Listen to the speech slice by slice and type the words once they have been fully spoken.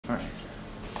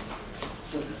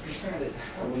So it's concerned that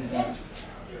we have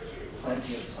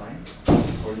plenty of time,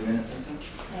 40 minutes or so.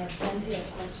 I have plenty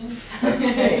of questions.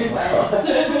 Okay, wow.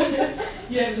 So,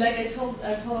 yeah, like I told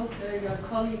your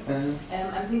colleague,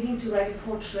 I'm thinking to write a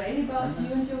portrait about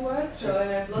you and your work. So I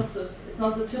have lots of. It's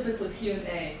not the typical Q&A.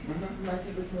 It might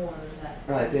be a bit more than that.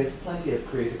 So. Right. There's plenty of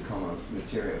Creative Commons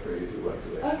material for you to work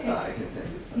with. Okay. I can send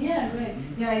you some. Yeah, great.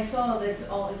 Yeah, I saw that you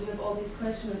have all these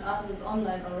questions and answers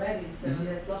online already. So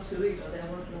there's a lot to read, or there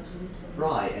was a lot to read.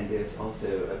 Right, and there's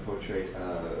also a portrait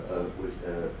with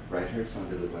writers from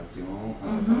the Libération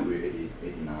from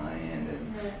 89, and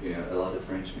then you know a lot of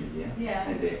French media,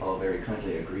 and they all very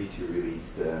kindly agreed to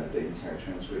release the entire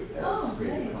transcript as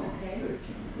Creative Commons, so you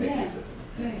can make use of it.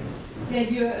 Great. Yeah,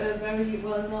 you're a very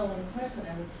well-known person,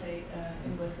 I would say,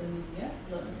 in Western media.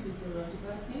 Lots of people wrote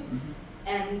about you,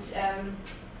 and.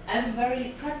 I have a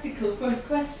very practical first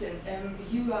question.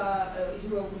 You were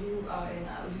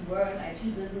in IT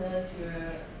business.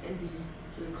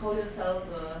 You call yourself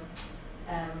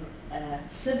a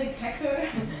civic hacker.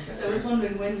 So I was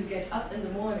wondering, when you get up in the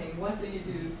morning, what do you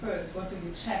do first? What do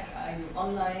you check? Are you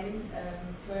online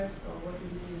first, or what do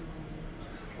you do?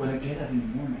 When I get up in the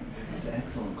morning, that's an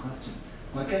excellent question.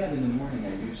 When I get up in the morning,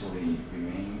 I usually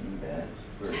remain in bed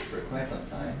for quite some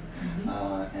time,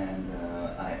 and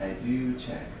I do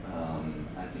check,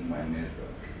 I think, my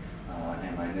notebook,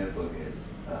 and my notebook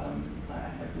is, I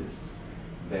have this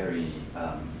very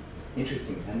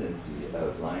interesting tendency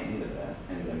of lying in the bed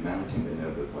and then mounting the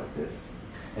notebook like this,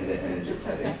 and then just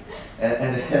having,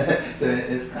 so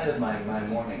it's kind of my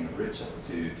morning ritual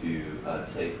to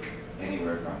take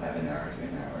anywhere from half an hour to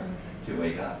an hour to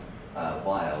wake up.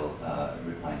 While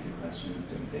replying to questions,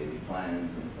 doing daily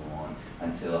plans, and so on,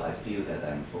 until I feel that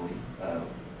I'm fully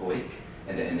awake,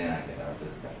 and then I get out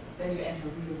of bed. Then you enter the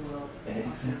real world.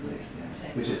 Exactly, yes.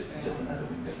 Which is just another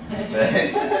window.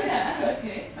 Yeah,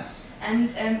 okay. And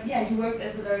yeah, you worked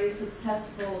as a very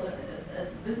successful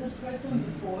as a business person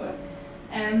before.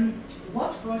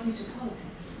 What brought you to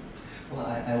politics? Well,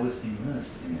 I was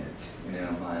immersed in it. You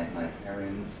know, my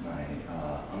parents, my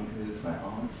uncles, my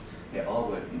aunts, they all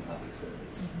work in public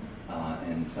service.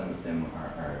 And some of them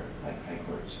are like high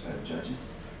court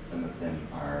judges. Some of them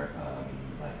are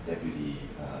like deputy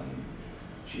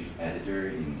chief editor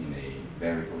in a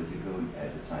very political,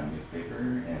 at the time,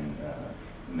 newspaper. And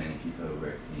many people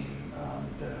work in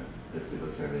the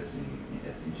civil service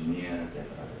as engineers,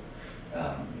 as other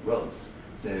roles.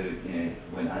 So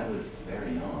when I was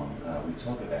very young, we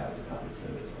talk about the public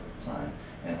service all the time,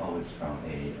 and always from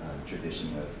a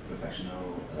tradition of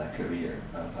professional, career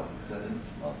public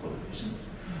servants or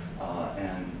politicians.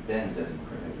 And then the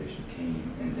democratization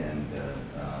came, and then the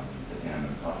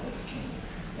Tiananmen protest came,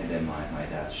 and then my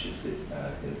dad shifted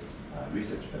his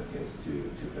research focus to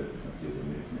focus on student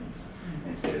movements.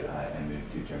 And so I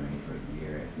moved to Germany for a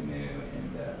year, as you know,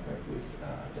 and worked with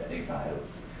the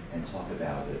exiles and talk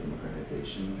about the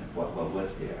democratization, what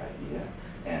was their idea.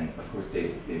 And of course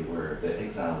the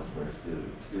exiles were still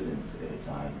students at the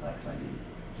time, like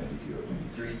 22 or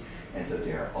 23, and so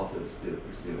they are also still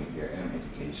pursuing their own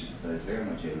education. So it's very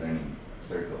much a learning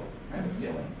circle kind of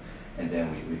feeling. And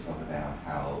then we talk about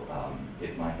how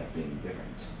it might have been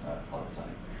different all the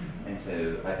time. And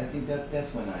so I think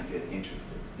that's when I get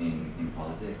interested in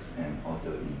politics, and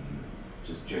also in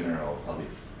just general public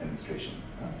administration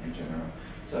in general.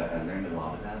 So I learned a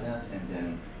lot about that, and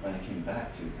then when I came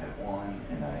back to Taiwan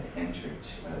and I entered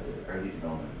the early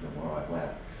development of the World Wide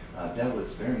Web, that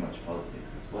was very much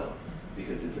politics as well,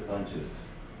 because it's a bunch of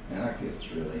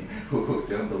anarchists really who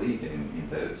don't believe in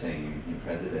voting, in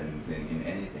presidents, in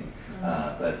anything,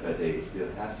 but they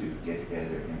still have to get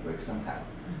together and work somehow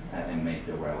and make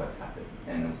the World Wide Web happen.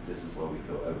 And this is what we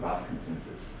call a rough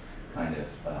consensus kind of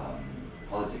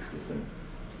politics system.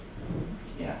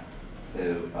 Yeah.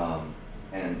 So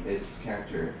and it's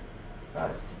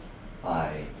characterized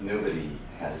by nobody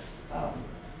has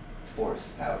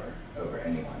force power over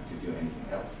anyone to do anything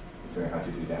else. It's very hard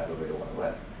to do that over the World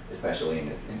Wide Web, especially in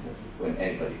its infancy, when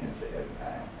anybody can say,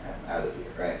 I'm out of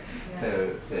here, right?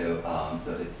 Yeah. So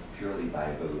it's purely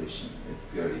by volition. It's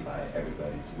purely by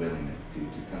everybody's willingness to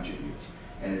contribute.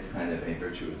 And it's kind of a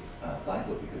virtuous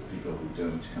cycle, because people who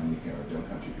don't communicate or don't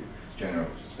contribute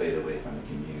generally just fade away from the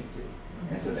community.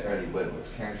 And so the early web was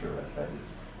characterized by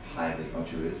this highly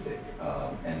altruistic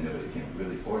and nobody can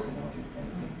really force anyone to do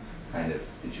anything kind of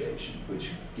situation,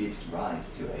 which gives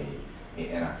rise to an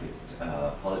anarchist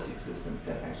politics system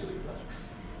that actually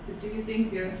works. But do you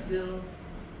think there's still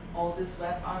all this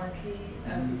web anarchy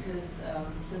because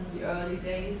since the early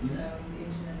days the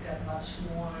internet got much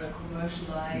more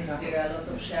commercialized? Exactly. There are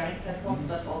lots of sharing platforms,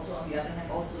 but also on the other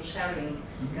hand also sharing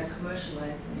got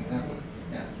commercialized in exactly.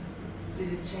 Yeah.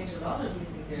 did it change a lot, or do you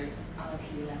think there's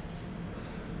anarchy left?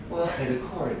 Well, at the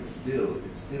core, it's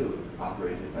still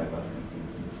operated by rough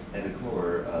instances. At the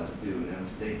core, still no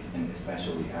state, and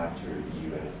especially after the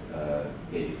U.S.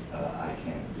 Gave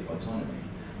ICANN the autonomy,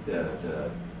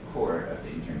 the core of the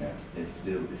internet is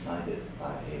still decided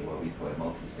by what we call a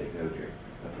multi-stakeholder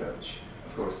approach.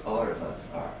 Of course, all of us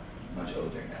are much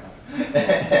older now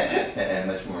and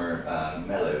much more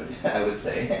mellowed, I would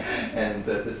say.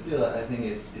 But still, I think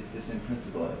it's the same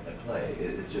principle at play.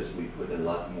 It's just we put a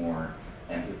lot more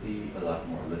empathy, a lot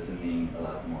more listening, a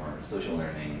lot more social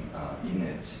learning in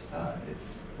it.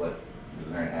 It's what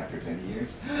you learn after 20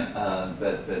 years.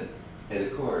 But at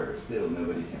the core, still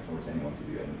nobody can force anyone to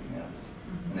do anything else.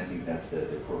 Mm-hmm. And I think that's the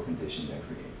core condition that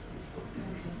creates this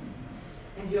political system.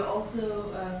 And you're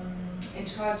also in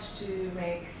charge to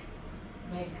make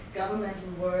governmental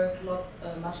work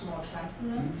much more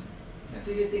transparent. Mm-hmm. Yes.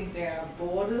 Do you think there are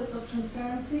borders of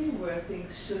transparency where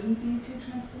things shouldn't be too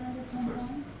transparent at some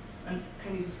point? And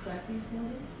can you describe these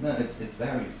borders? No, it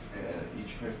varies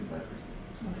each person by person.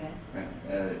 Okay.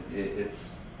 Right.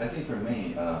 It's I think for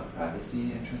me,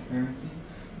 privacy and transparency,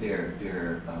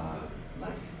 they're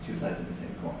like two sides of the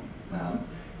same coin.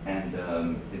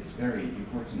 It's very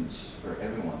important for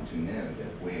everyone to know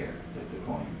that where the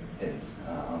coin is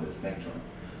on the spectrum,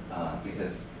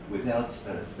 because without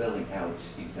spelling out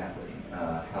exactly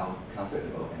how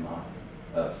comfortable am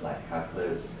I, of like how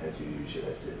close to you should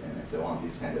I sit and so on,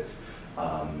 these kind of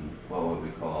what we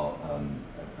call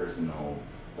personal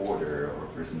border or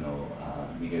personal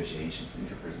negotiations,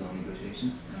 interpersonal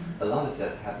negotiations. Mm-hmm. A lot of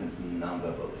that happens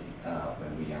non-verbally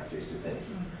when we are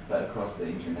face-to-face. Mm-hmm. But across the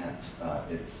internet,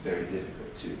 it's very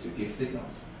difficult to give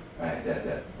signals, right,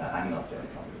 that I'm not very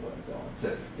comfortable and so on.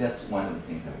 So that's one of the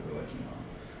things that we're working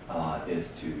on,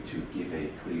 is to give a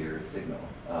clear signal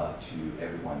to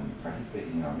everyone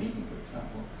participating in our meeting, for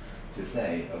example, to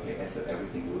say, okay, so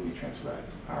everything will be transcribed.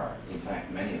 In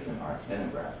fact, many of them are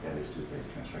stenographed, that is to say,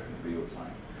 transcribed in real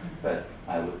time. Mm-hmm. But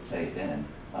I would say then,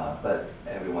 but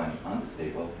everyone on this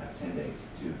table have 10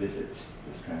 days to visit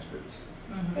this transcript.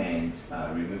 Mm-hmm. And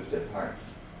remove the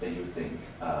parts that you think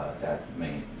that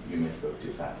you misspoke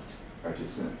too fast or too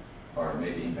soon or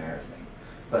maybe embarrassing.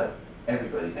 But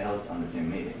everybody else on the same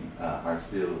meeting are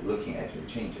still looking at your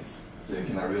changes. So you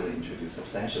cannot really introduce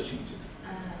substantial changes.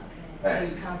 Right. So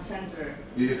you can't censor.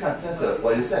 You can't censor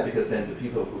what you said, because then the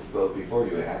people who spoke before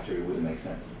you and after you wouldn't make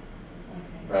sense.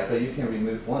 Okay. Right? But you can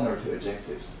remove one or two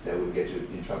adjectives that will get you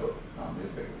in trouble on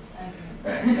newspapers.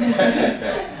 Okay.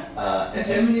 Right. In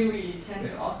Germany, we tend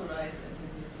to authorize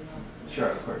interviews and also. Sure,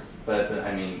 of course. But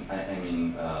I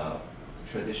mean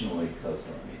traditionally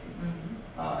closed-door meetings,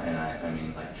 mm-hmm. And I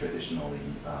mean like traditionally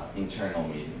internal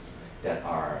meetings that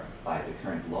are by the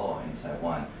current law in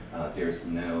Taiwan. There's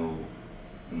no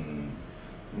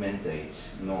mandate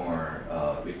nor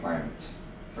requirement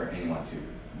for anyone to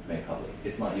make public.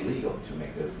 It's not illegal to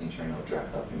make those internal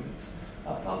draft documents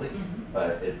public, mm-hmm.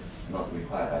 but it's not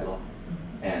required by law.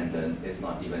 Mm-hmm. And it's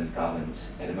not even governed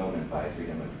at the moment by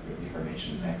freedom of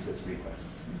information mm-hmm. access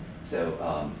requests. Mm-hmm.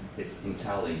 So it's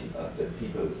entirely of the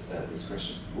people's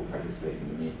discretion who participate in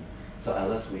the meeting. So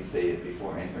unless we say it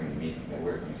before entering the meeting that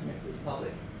we're going to make this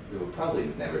public, it will probably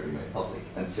never be made public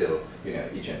until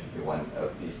each and every one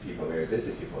of these people, very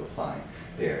busy people, sign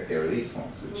their release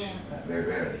forms, which very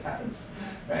rarely happens,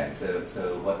 right?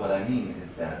 So what I mean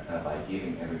is that by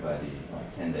giving everybody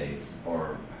like 10 days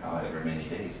or however many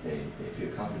days they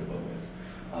feel comfortable with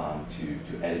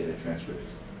to edit a transcript,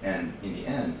 and in the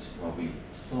end, what we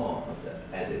saw of the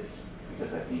edits,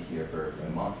 because I've been here for a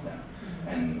month now, mm-hmm.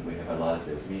 and we have a lot of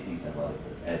those meetings and a lot of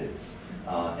those edits.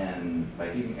 And by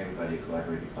giving everybody a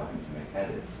collaborative document to make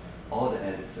edits, all the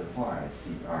edits so far I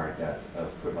see are that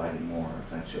of providing more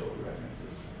factual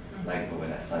references. Mm-hmm. Like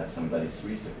when I cite somebody's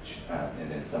research, and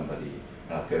then somebody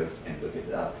goes and look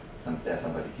it up,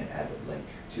 somebody can add a link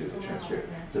to the transcript.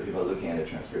 Okay. So people looking at the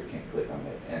transcript can click on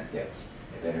it and get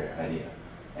a better idea.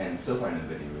 And so far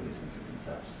nobody really censored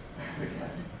themselves.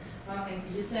 Well, and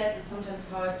you said it's sometimes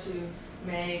hard to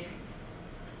make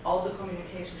all the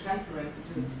communication transparent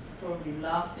because mm-hmm. probably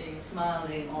laughing,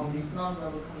 smiling, all mm-hmm. this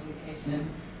non-verbal communication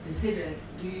mm-hmm. is hidden.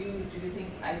 Are you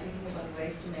thinking about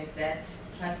ways to make that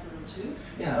transparent too?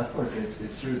 Yeah, of course.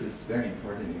 It's through this very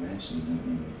important dimension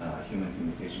in human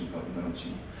communication called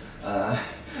emoji.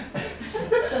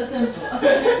 So simple.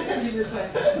 This is a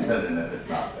question. No, it's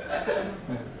not.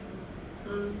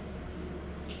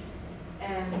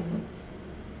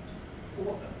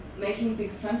 Making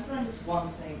things transparent is one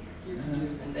thing you can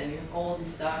do, and then you have all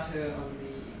this data on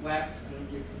the web and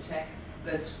you can check.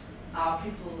 But are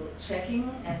people checking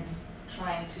and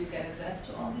trying to get access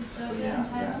to all this data in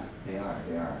Taiwan? Yeah,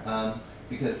 they are.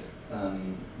 because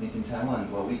in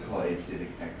Taiwan, what we call a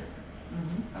civic hacker.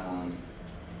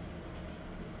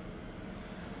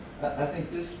 I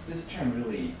think this term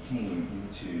really came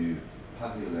into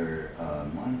popular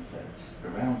mindset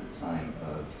around the time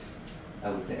of, I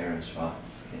would say, Aaron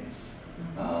Schwartz's case.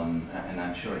 And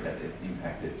I'm sure that it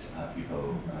impacted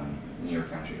people in your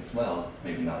country as well,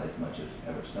 maybe not as much as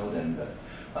Edward Snowden,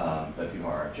 but people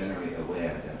are generally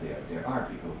aware that there are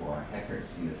people who are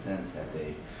hackers in the sense that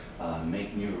they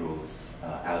make new rules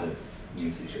out of new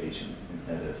situations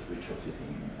instead of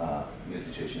retrofitting new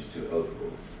situations to old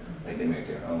rules. Like they make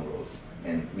their own rules,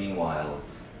 and meanwhile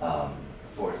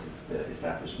forces the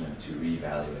establishment to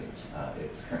reevaluate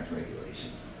its current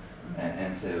regulations.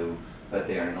 And so, but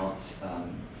they are not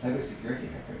cybersecurity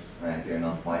hackers, right? They're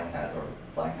not white hat or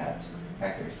black hat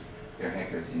hackers. They're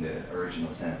hackers in the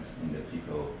original sense, in the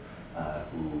people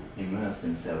who immerse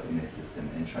themselves in a system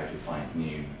and try to find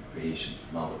new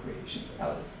creations, novel creations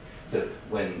out of it. So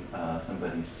when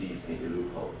somebody sees a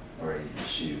loophole or an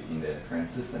issue in the current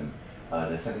system,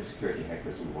 the cybersecurity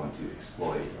hackers will want to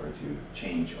exploit or to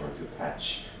change or to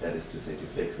patch, that is to say to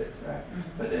fix it, right?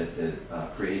 But the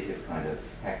creative kind of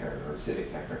hacker or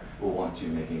civic hacker will want to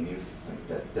make a new system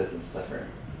that doesn't suffer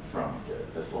from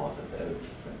the flaws of the old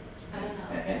system.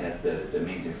 And that's the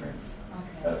main difference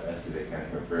of a civic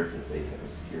hacker versus a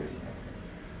cybersecurity hacker.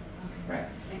 Right?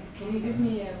 And can you give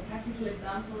me a practical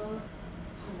example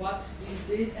of what you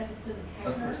did as a civic hacker?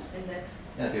 Of course. In that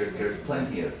there's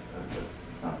plenty of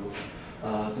examples.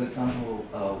 For example,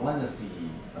 one of the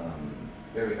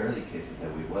very early cases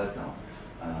that we worked on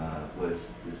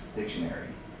was this dictionary.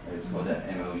 It's called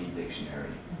an MOE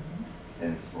dictionary.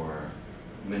 Stands for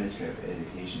Ministry of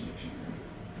Education Dictionary.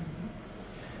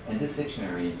 And this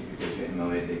dictionary, if you go to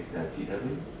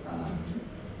moe.tw,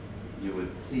 you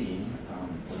would see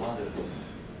a lot of.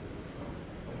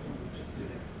 Why don't we just do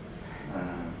that?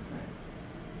 Right.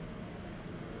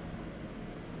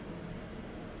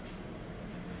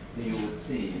 You would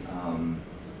see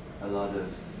a lot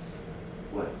of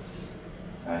words,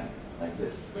 right, like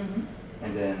this.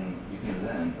 And then you can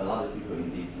learn, a lot of people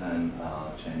indeed learn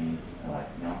Chinese, like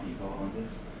young people on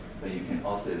this, but you can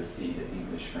also see the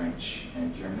English, French,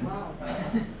 and German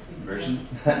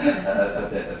versions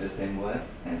of the same word.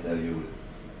 And so you would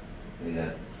say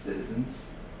that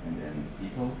citizens, and then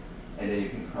people, and then you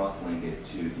can cross-link it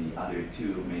to the other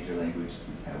two major languages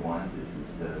in Taiwan. This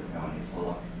is the Taiwanese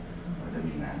Holok, or the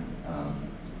Minnan.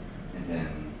 And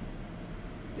then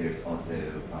there's also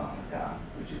Hakka,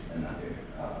 which is another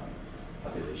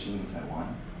population in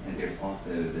Taiwan. And there's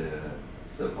also the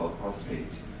so-called cross-strait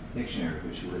dictionary,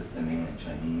 which lists the mainland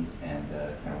Chinese and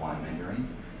Taiwan Mandarin,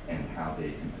 and how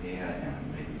they compare,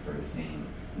 and maybe for the same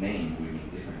name we mean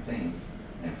different things,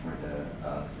 and for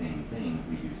the same thing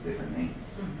we use different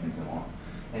names, and so on.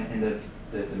 And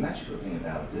the magical thing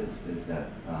about this is that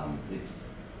it's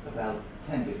about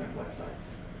 10 different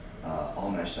websites, all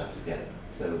mashed up together.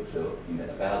 So in the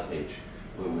about page,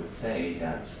 we would say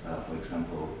that, for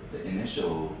example, the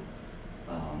initial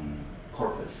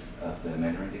corpus of the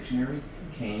Mandarin dictionary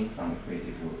came from a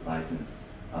creatively licensed,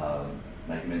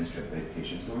 like Ministry of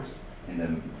Education source, and the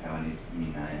Taiwanese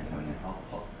Minnan and Taiwanese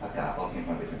Hakka all came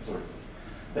from different sources.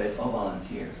 But it's all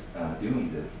volunteers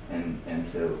doing this, and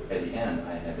so at the end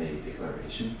I have a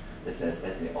declaration that says,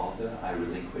 as the author, I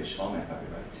relinquish all my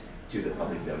copyright to the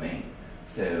public domain.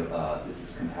 So this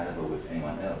is compatible with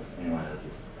anyone else. Anyone else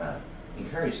is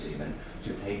encouraged even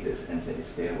to take this and say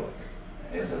it's their work.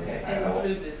 It's okay. And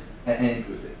improve it. And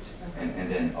improve it. And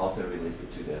then also release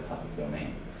it to the public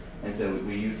domain. And so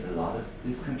we use a lot of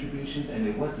these contributions, and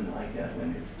it wasn't like that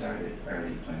when it started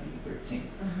early 2013.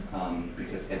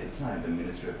 Because at the time, the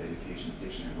Ministry of Education's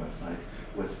dictionary website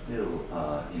was still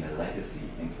in a legacy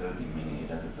encoding, meaning it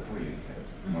doesn't support Unicode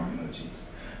nor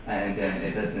emojis. And then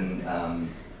it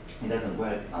doesn't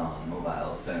work on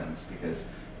mobile phones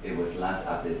because it was last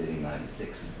updated in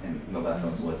 '96, and mobile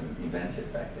phones wasn't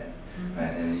invented back then,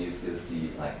 right? And you still see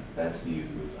like best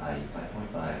viewed with IE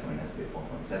 5.5 or Netscape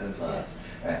 4.7 plus,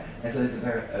 right? And so it's a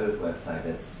very old website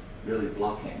that's really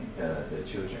blocking the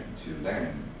children to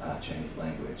learn Chinese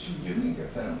language using their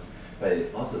phones. But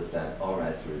it also said all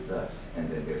rights reserved, and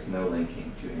then there's no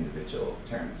linking to individual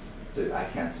terms, so I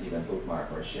can't even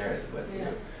bookmark or share it with you.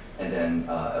 And then,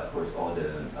 of course, all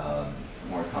the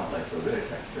more complex or rare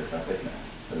characters are bitmaps,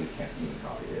 so you can't even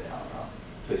copy it on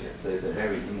Twitter. So it's a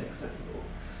very inaccessible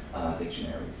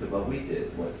dictionary. So what we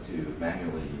did was to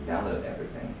manually download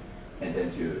everything, and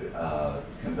then to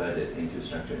convert it into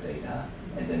structured data,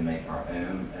 and then make our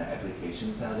own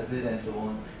applications out of it, and so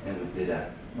on. And we did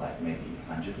that, like maybe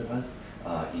hundreds of us,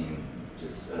 in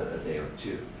just a day or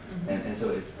two. And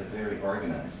so it's a very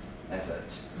organized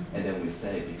effort. And then we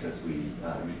say, because we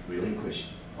relinquish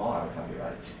all our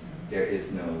copyright, there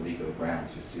is no legal ground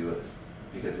to sue us,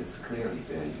 because it's clearly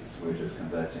fair use. We're just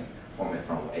converting format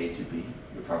from A to B.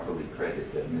 We properly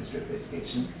credit the Ministry of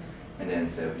Education, and then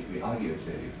so we argue it's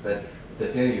fair use. But the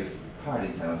fair use part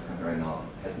in Taiwan's copyright law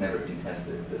has never been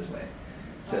tested this way.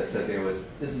 So there was,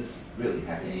 this is really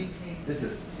hacking. This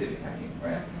is civic hacking,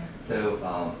 right? So,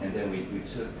 and then we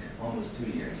took almost 2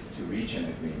 years to reach an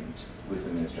agreement with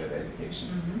the Ministry of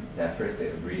Education. That first they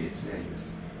agreed it's fair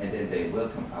use, and then they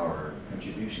welcome our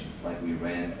contributions. Like we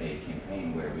ran a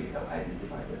campaign where we have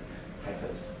identified the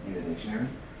typos in the dictionary,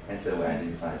 and so we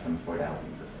identified some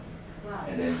 4,000 of them. Wow.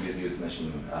 And then we use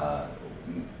machine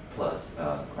plus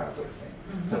crowdsourcing.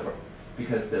 So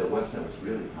because the website was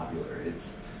really popular,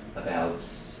 it's about,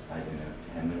 I don't know,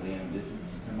 10 million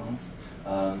visits per month.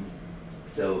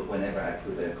 So whenever I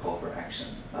put a call for action,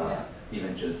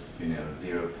 even just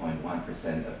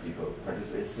 0.1% of people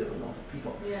participate, it's still a lot of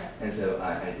people. And so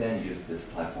I then use this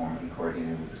platform and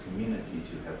coordinate with the community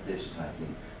to help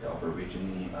digitizing the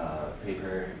Aborigine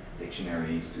paper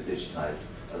dictionaries, to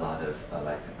digitize a lot of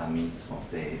like Amis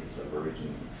Français,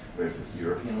 Aborigine versus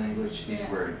European language. These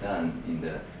were done in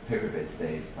the paper-based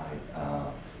days by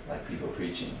like people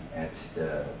preaching at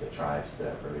the tribes,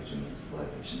 the Aborigine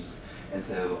civilizations. And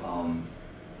so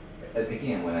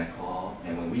again, when I call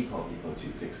and when we call people to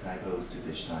fix typos, to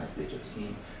digitize, they just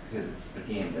came, because it's a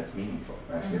game that's meaningful,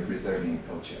 right? They're preserving a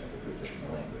culture, they're preserving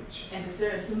a language. And is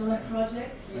there a similar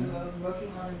project you are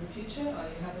working on in the future, or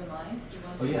you have in mind?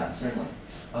 Yeah, certainly.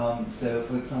 So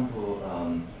for example,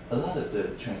 a lot of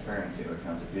the transparency or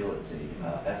accountability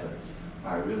efforts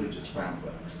are really just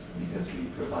groundworks, because we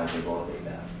provide the raw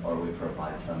data, or we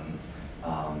provide some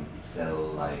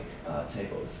Excel-like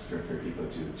tables for people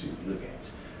to look at.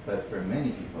 But for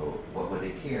many people, what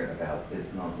they care about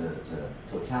is not the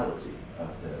totality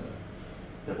of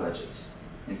the budget.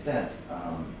 Instead,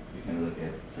 you can look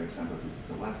at, for example, this is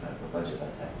a website called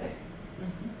budget.taipei.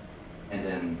 And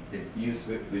then it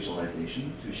uses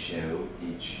visualization to show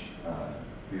each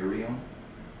burial,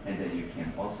 and then you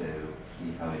can also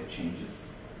see how it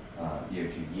changes year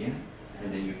to year,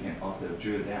 and then you can also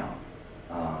drill down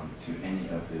to any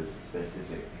of those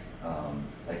specific,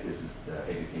 like this is the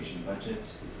education budget,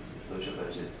 this is the social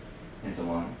budget, and so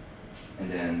on,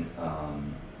 and then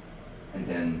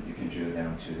you can drill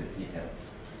down to the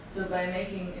details. So by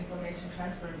making information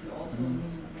transparent, you also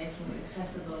mean making it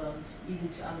accessible and easy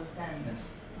to understand.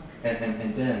 Yes.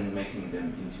 And then making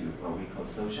them into what we call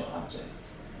social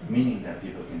objects, meaning that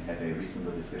people can have a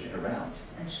reasonable discussion around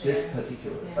this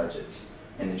particular budget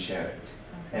and then share it.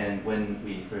 And when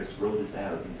we first rolled this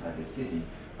out in Taipei City,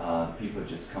 people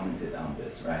just commented on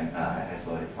this, right? I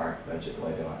saw a park budget,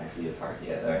 why don't I see a park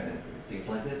yet? Or things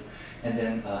like this. And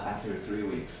then after 3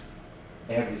 weeks,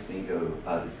 every single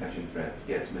discussion thread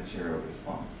gets material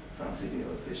response from city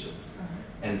officials.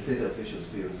 And city officials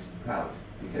feel proud,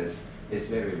 because it's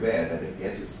very rare that they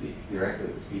get to speak directly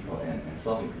with people and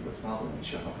solving people's problems and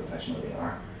show how professional they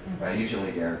are. Right?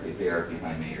 Usually they are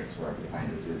behind mayors who are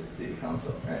behind the city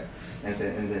council, right? And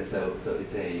then so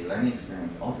it's a learning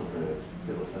experience also for those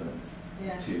civil servants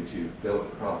to go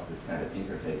across this kind of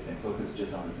interface and focus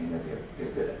just on the thing that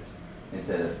they're good at,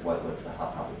 instead of what's the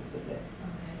hot topic of the day.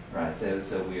 Right?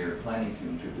 So we're planning to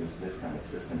introduce this kind of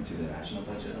system to the national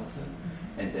budget also,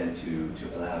 and then to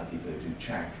allow people to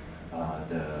track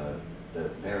the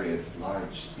various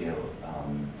large-scale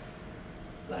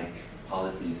like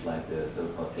policies, like the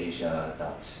so-called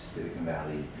Asia.Silicon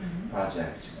Valley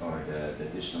project, or the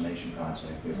Digital Nation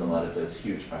project. There's a lot of those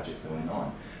huge projects going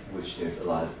on, which there's a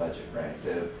lot of budget, right?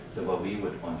 So what we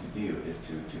would want to do is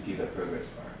to give a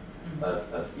progress bar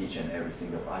of each and every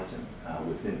single item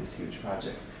within this huge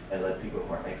project, and let people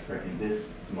who are expert in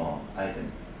this small item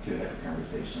to have a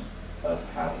conversation of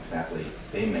how exactly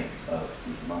they make of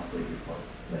the monthly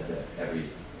reports that every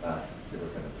civil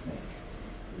servants make.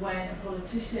 When a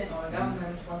politician or a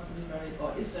government wants to be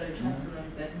is very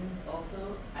transparent, that means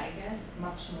also, I guess,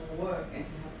 much more work, and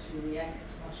you have to react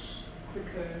much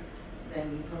quicker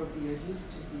than probably you're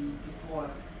used to be before.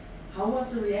 How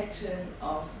was the reaction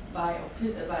by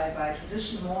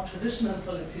more traditional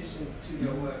politicians to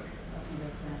your work, to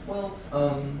your plans? Well,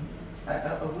 I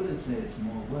wouldn't say it's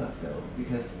more work though,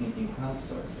 because in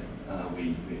crowdsourcing,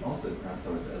 we also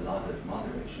crowdsource a lot of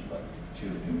moderation work to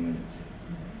the community.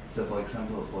 So for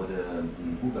example, for the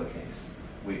Uber case,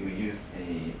 we used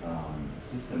a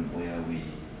system where we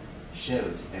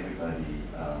showed everybody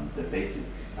the basic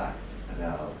facts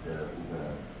about the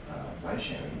Uber ride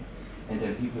sharing, and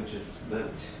then people just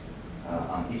vote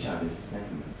on each other's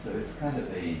sentiments. So it's kind of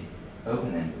a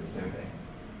open-ended survey.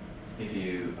 if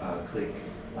you click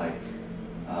like,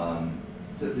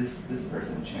 so this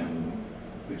person, Chen Wu,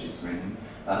 which is random,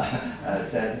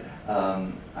 said,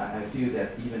 I feel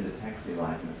that even the taxi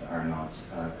licenses are not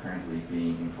currently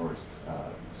being enforced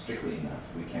strictly enough.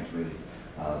 We can't really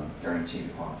guarantee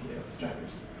the quality of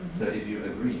drivers. So if you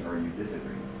agree or you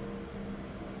disagree,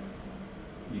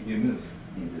 you move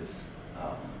in this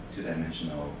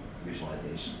two-dimensional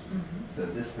visualization. So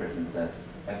this person said,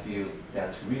 I feel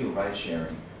that real ride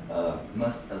sharing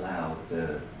must allow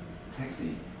the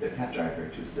cab driver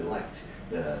to select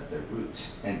the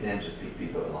route and then just pick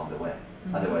people along the way.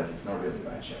 Otherwise, it's not really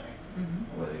ride sharing,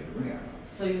 whether you agree or not.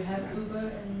 So you have Uber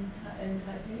in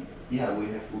Taipei? Yeah, we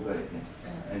have Uber, yes.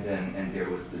 And there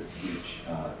was this huge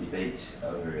debate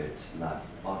over it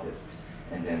last August.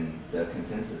 And then the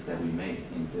consensus that we made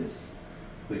in this,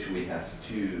 which we have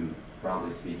two,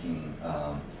 broadly speaking,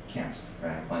 camps,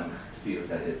 right? One feels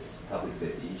that it's public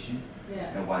safety issue,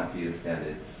 and one feels that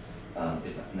it's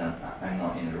if I'm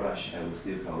not in a rush, I will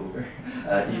still call Uber,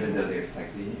 even though there's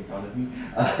taxi in front of me.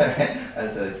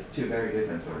 And so it's two very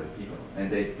different sort of people,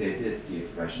 and they did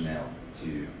give rationale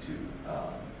to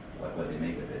what they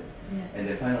make of it. And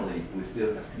then finally, we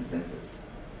still have consensus.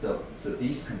 So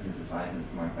these consensus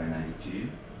items marked by 92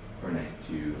 or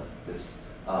 92 like this,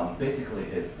 basically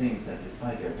is things that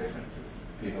despite their differences,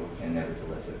 people can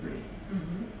nevertheless agree.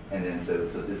 And then so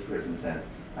this person said,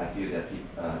 I feel that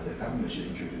the government should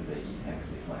introduce an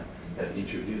e-taxi plan that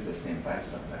introduce the same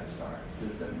five-star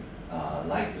system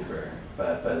like Uber,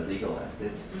 but legalized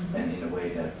it and in a way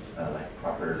that's like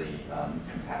properly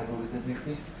compatible with the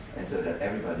taxis, and so that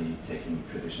everybody taking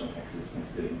traditional taxis can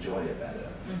still enjoy a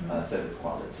better service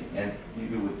quality. And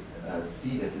you would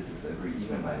see that this is agreed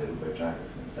even by the Uber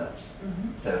drivers themselves.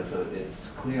 So it's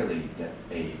clearly that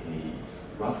a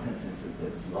rough consensus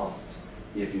that's lost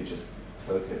if you just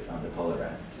focus on the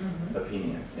polarized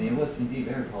opinions. And it was indeed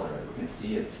very polarized. We can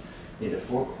see it in the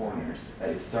four corners.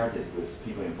 It started with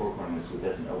people in four corners who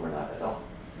doesn't overlap at all.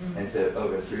 And so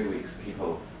over 3 weeks,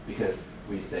 people, because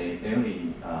we say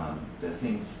only the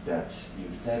things that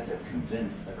you said that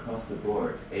convinced across the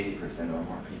board 80% or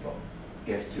more people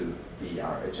gets to be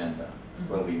our agenda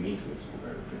when we meet with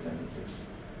Uber representatives.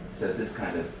 So this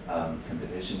kind of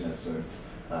competition of sorts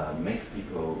makes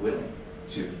people willing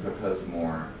to propose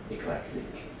more eclectic,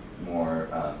 more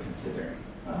considering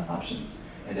options.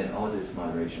 And then all this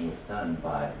moderation was done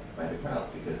by the crowd,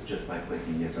 because just by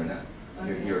clicking yes or no,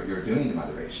 you're doing the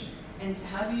moderation. And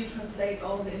how do you translate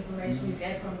all the information you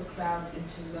get from the crowd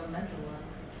into governmental work?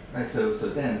 Right, so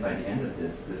then by the end of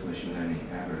this machine learning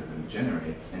algorithm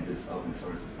generates, and this open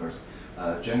source of course,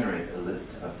 generates a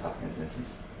list of top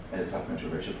consensus and the top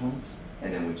controversial points,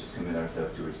 and then we just commit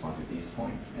ourselves to respond to these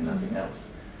points and nothing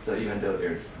else. So even though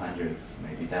there's hundreds,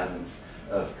 maybe dozens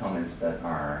of comments that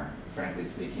are, frankly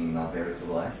speaking, not very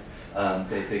civilized,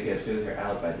 they get filtered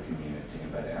out by the community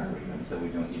and by the algorithm, so we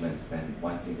don't even spend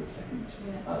 1 single second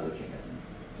looking at them.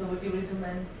 So would you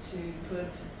recommend to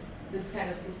put this kind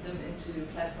of system into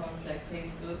platforms like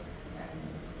Facebook and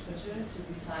Twitter to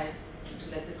decide,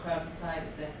 to let the crowd decide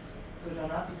if that's good or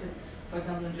not? Because, for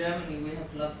example, in Germany we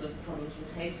have lots of problems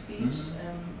with hate speech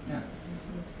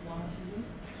since 1 or 2 years.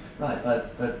 Right,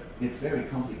 but it's very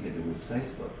complicated with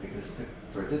Facebook, because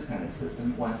for this kind of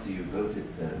system, once you voted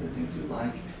the things you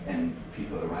like and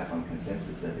people arrive on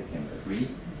consensus that they can agree,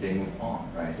 they move on,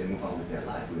 right? They move on with their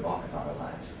life. We all have our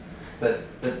lives. But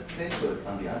Facebook,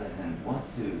 on the other hand,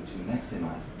 wants to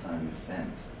maximize the time you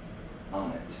spend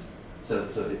on it. So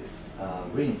it's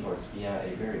reinforced via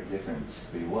a very different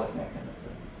reward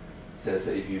mechanism. So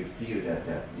if you feel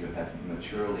that you have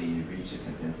maturely reached a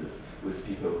consensus with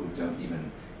people who don't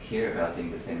even care about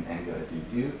things the same angle as you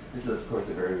do, this is of course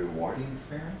a very rewarding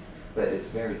experience, but it's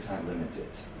very time limited.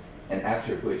 And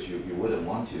after which you wouldn't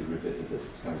want to revisit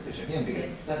this conversation again because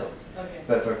it's settled.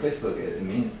 But for Facebook, it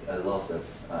means a loss of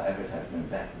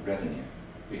advertisement revenue,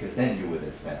 because then you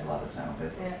wouldn't spend a lot of time on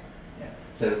Facebook.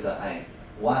 So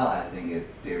while I think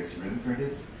there's room for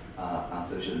this, on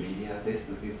social media,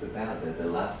 Facebook is about the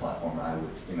last platform I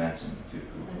would imagine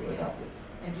to adopt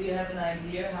this. And do you have an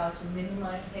idea how to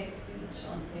minimize hate speech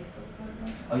on Facebook, for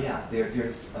example? Oh yeah,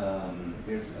 there's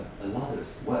a lot of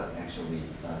work actually,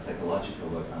 psychological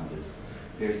work on this.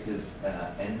 There's this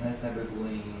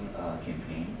anti-cyberbullying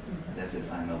campaign that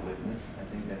says "I'm a Witness." I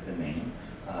think that's the name.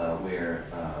 Where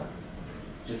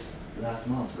just last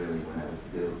month, really, when I was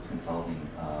still consulting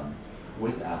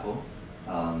with Apple.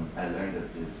 I learned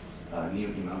of this new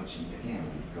emoji. Again,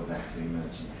 we go back to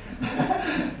emoji.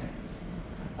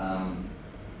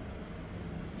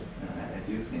 I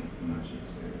do think emoji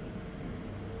is very, very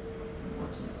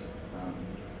important.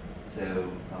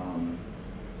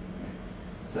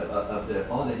 So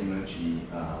of all the emoji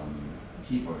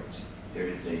keyboard, there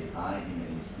is a I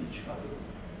in a speech bubble.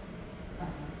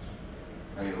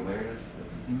 Are you aware of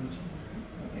this emoji?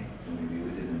 Okay, so maybe we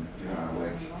didn't do our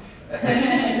work. Right.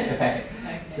 Okay.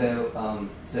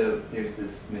 So there's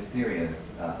this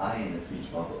mysterious I in the speech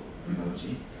bubble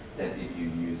emoji that if you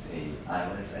use a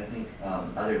iOS, I think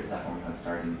other platforms are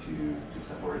starting to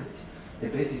support it.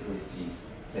 It basically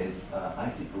says, I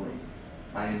see bullying.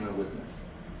 I am a witness.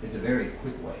 It's a very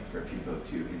quick way for people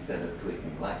to, instead of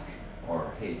clicking like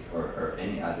or hate or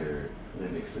any other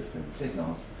limbic system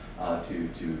signals,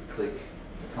 to click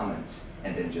the comment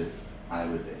and then just I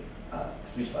was a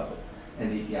speech bubble.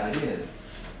 And the idea is,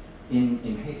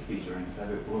 in hate speech or in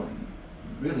cyberbullying,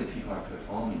 really people are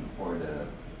performing for the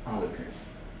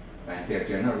onlookers. Right?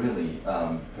 They're not really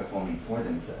performing for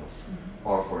themselves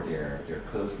or for their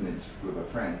close-knit group of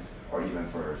friends or even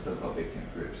for so-called victim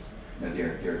groups. No,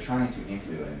 they're trying to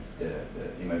influence the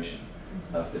emotion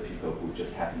of the people who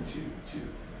just happen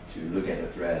to look at a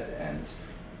thread and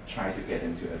try to get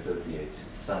them to associate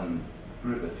some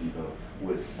group of people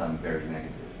with some very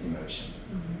negative emotion.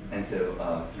 And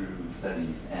so through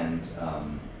studies and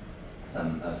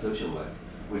some social work,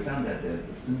 we found that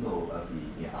the symbol of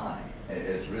the I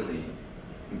is really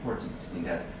important in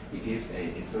that it gives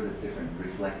a sort of different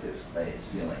reflective space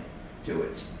feeling to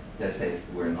it that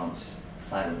says we're not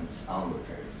silent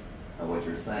onlookers. What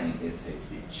you're saying is hate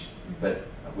speech, but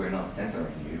we're not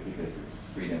censoring you because it's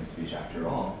freedom of speech after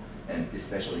all, and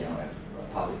especially on a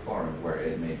public forum where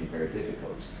it may be very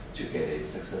difficult to get a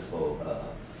successful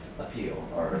appeal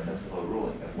or a successful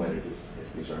ruling of whether this is hate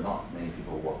speech or not. Many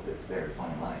people walk this very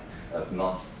fine line of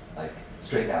not like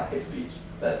straight out hate speech,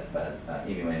 but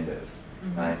innuendos,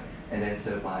 right? And then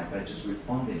so by just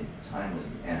responding timely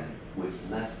and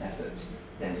with less effort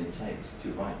than it takes to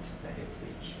write the hate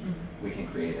speech, we can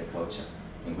create a culture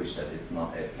in which that it's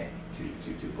not okay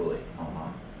to bully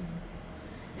online.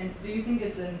 And do you think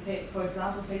it's for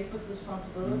example, Facebook's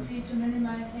responsibility to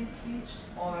minimize hate speech,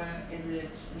 or is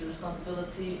it the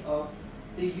responsibility of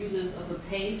the users of a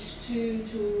page to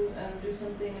do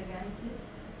something against it?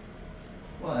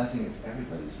 Well, I think it's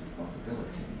everybody's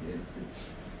responsibility.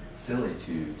 It's silly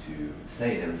to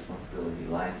say that responsibility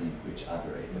lies in which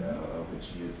operator or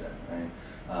which user, right?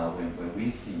 When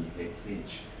we see hate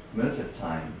speech, most of the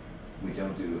time we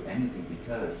don't do anything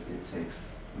because it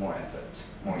takes more effort,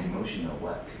 more emotional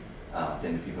work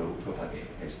than the people who propagate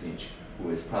hate speech, who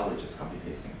is probably just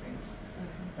copy-pasting things,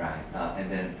 right?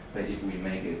 But if we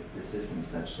make the system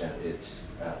such that it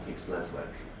takes less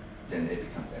work, then it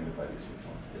becomes everybody's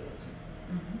responsibility.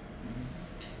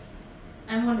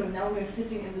 I'm wondering, now we're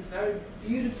sitting in this very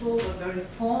beautiful but very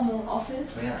formal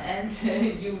office, and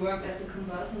you work as a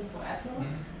consultant for Apple.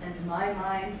 And in my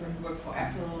mind, when you work for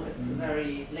Apple, it's a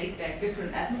very laid-back,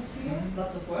 different atmosphere.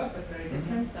 Lots of work, but very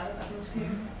different style of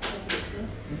atmosphere.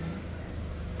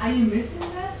 Are you missing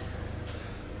that?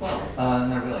 Well,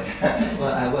 not really.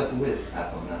 Well, I work with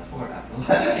Apple, not for Apple.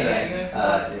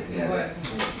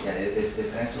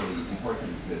 It's actually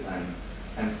important because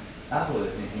Apple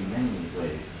in many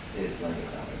ways is like a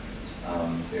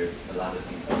government. There's a lot of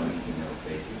things on a need-to-know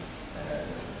basis.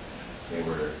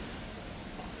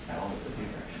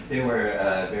 They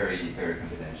were very, very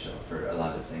confidential for a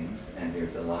lot of things, and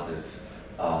there's a lot of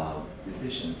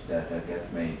decisions that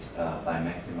gets made by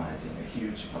maximizing a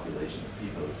huge population of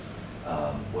people's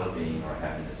well-being or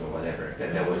happiness or whatever.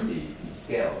 That was the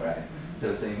scale, right?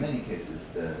 So in many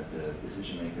cases, the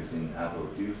decision makers in Apple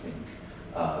do think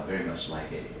very much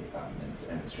like a government's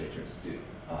administrators do,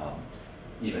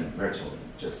 even virtually,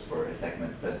 just for a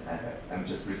segment, but I'm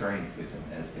just referring to them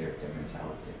as their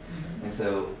mentality. And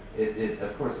so it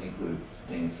of course includes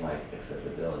things like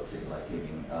accessibility, like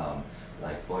giving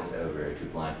like voiceover to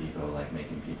blind people, like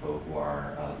making people who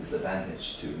are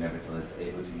disadvantaged to nevertheless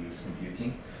able to use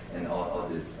computing. And all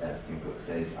this, as Tim Cook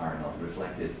says, are not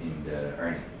reflected in the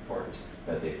earning report,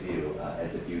 but they feel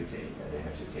as a duty that they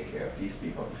have to take care of these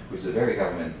people, which is a very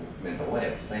governmental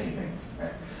way of saying things.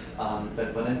 Right?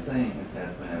 But what I'm saying is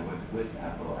that when I work with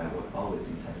Apple, I work always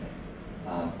in Taipei.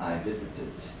 I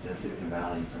visited the Silicon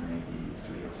Valley for maybe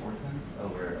 3 or 4 times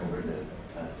over the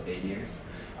past 8 years.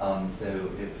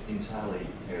 So it's entirely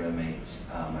tailor-made,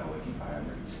 my work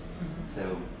environment.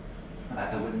 So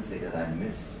I wouldn't say that I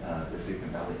miss the Silicon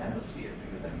Valley atmosphere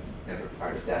because I'm never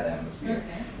part of that atmosphere.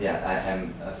 Yeah,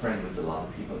 I'm a friend with a lot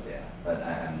of people there, but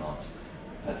I'm not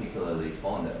particularly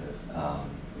fond of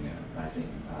rising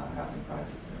housing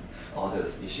prices and all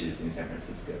those issues in San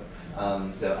Francisco.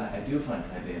 So I do find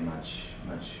Taipei a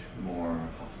much more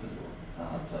hospitable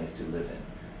place to live in.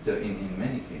 So in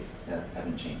many cases that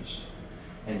haven't changed.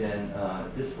 And then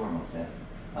this formal setting,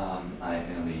 I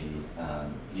only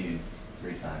use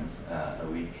 3 times a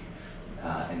week.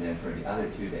 And then for the other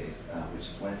 2 days, which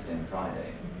is Wednesday and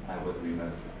Friday, I work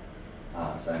remotely.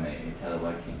 So I'm a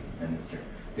teleworking minister.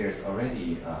 There's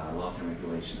already laws and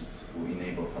regulations who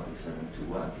enable public servants to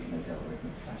work in a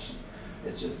teleworking fashion.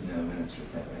 It's just no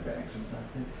ministers have ever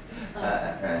exercised it.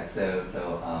 Right. So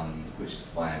which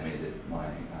is why I made it my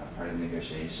part of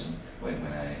negotiation when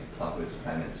I talked with the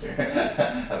Prime Minister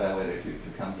about whether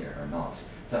to come here or not.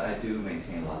 So I do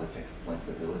maintain a lot of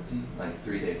flexibility. Like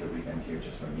 3 days a week, I'm here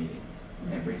just for meetings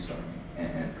and brainstorming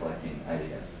and collecting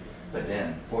ideas. But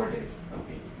then 4 days a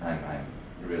week, I'm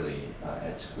really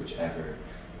at whichever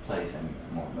place I'm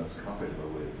most comfortable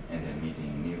with, and then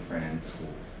meeting new friends who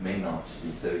may not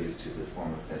be so used to this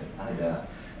formal setting either,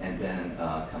 and then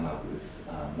come up with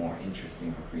more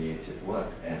interesting or creative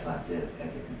work as I did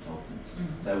as a consultant.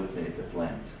 So I would say it's a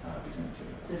blend between the two.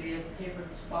 So do you have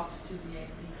favorite spots to be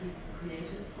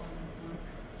creative on work?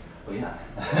 Oh yeah.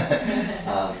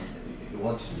 You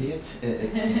want to see it?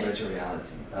 It's in virtual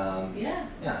reality. Yeah.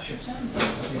 Yeah, sure.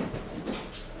 Okay.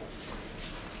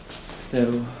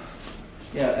 So,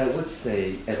 yeah, I would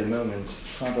say at the moment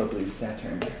probably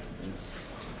Saturn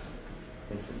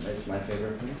is my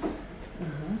favorite place.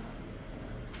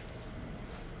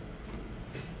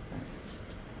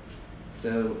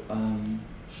 So,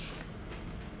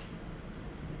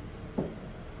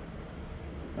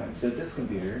 right, so this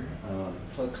computer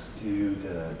hooks to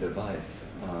the Vive,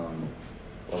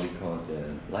 what we call the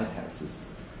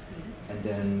lighthouses. Yes. And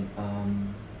then,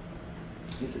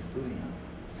 is it booting up?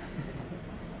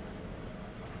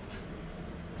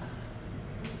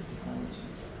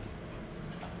 Apologies.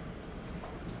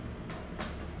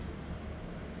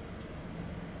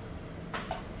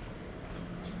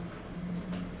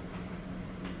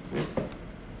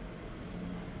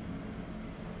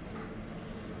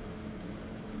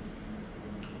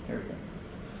 Here we go.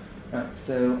 Right,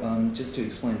 so just to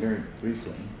explain very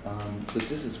briefly, so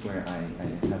this is where I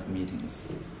have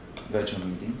meetings, virtual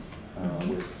meetings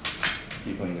with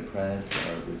people in the press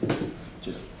or with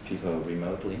just people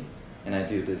remotely. And I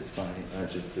do this by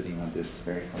just sitting on this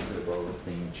very comfortable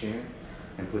listening chair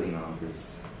and putting on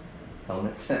this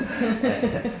helmet,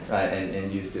 right,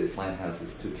 and use these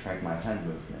lighthouses to track my hand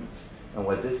movements. And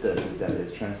what this does is that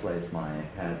it translates my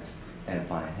head and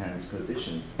my hand's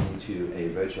positions into a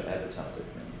virtual avatar of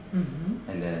me.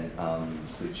 And then,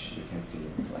 which you can see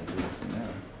like this now.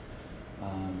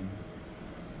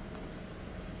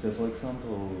 So for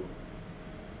example,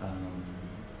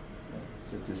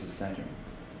 so this is Saturn.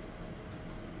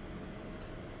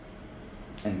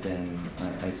 And then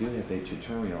I do have a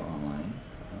tutorial online,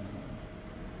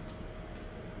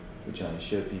 which I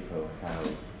show people how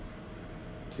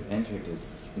to enter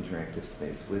this interactive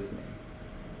space with me.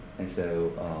 And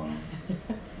so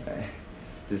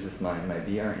this is my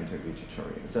VR interview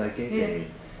tutorial. So I gave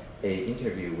a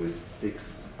interview with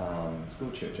 6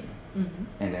 school children,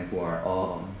 and then who are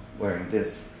all wearing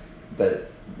this,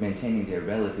 but maintaining their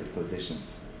relative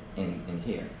positions in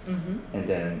here. And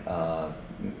then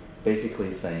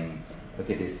basically saying,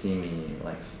 okay, they see me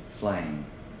like flying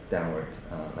downward,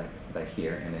 like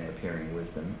here, and then appearing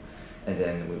with them. And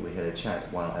then we had a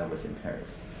chat while I was in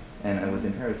Paris. And I was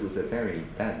in Paris with a very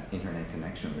bad internet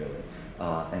connection, really.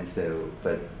 And so,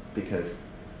 but because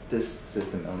this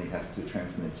system only has to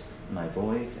transmit my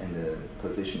voice and the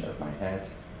position of my head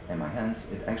and my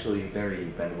hands, it's actually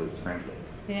very bandwidth friendly.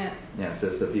 Yeah. Yeah, so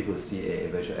people see a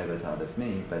virtual avatar of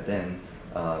me, but then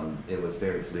it was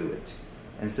very fluid.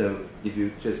 And so if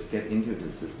you just get into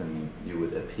the system, you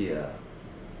would appear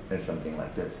as something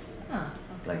like this. Okay.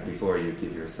 Like before you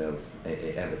give yourself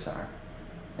a avatar.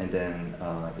 And then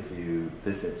if you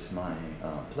visit my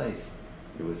place,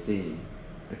 you will see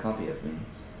a copy of me.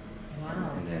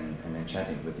 Wow. And then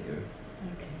chatting with you.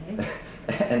 Okay.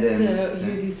 And then so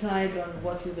you decide on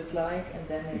what you look like, and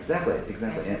then it's exactly.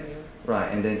 And,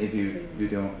 right, and then if you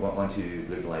don't want to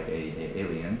look like a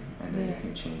alien, and then you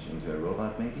can change into a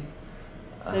robot maybe.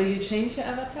 So you change your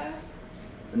avatars?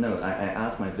 No, I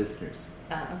ask my visitors.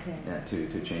 Okay. Yeah,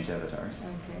 to change avatars.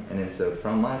 Okay. And then so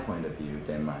from my point of view,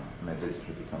 then my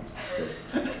visitor becomes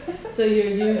this. So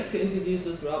you're used to introduce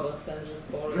those robots and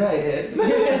just boring. Right.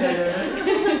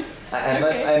 Yeah.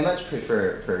 I much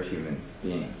prefer for human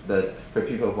beings, but for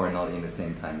people who are not in the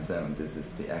same time zone, this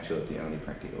is the only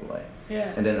practical way.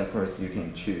 Yeah. And then of course you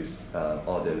can choose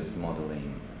all those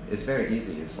modeling. It's very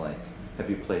easy. It's like, have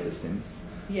you played The Sims?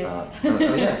 Yes.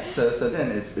 Yes. So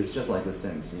then it's just like The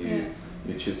Sims.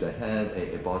 You choose a head,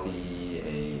 a body,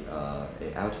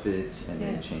 a outfit, and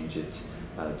then change it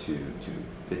to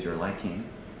fit your liking,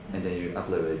 and then you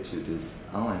upload it to this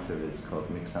online service called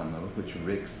Mixamo, which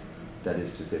rigs that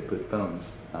is to say, put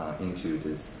bones into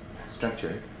this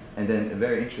structure, and then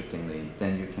very interestingly,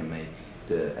 then you can make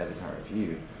the avatar of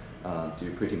you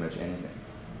do pretty much anything.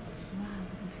 Wow.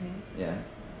 Okay. Yeah.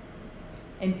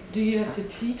 And do you have to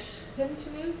teach him to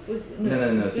move?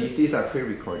 No. These are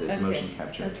pre-recorded okay. motion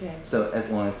capture. Okay. So as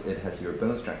long as it has your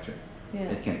bone structure, yeah.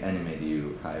 it can animate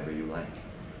you however you like.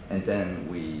 And then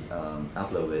we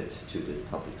upload it to this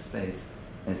public space,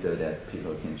 and so that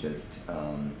people can just,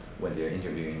 when they're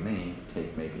interviewing me,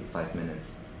 take maybe 5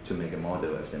 minutes to make a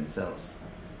model of themselves,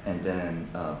 and then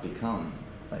become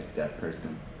like that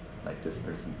person, like this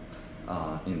person,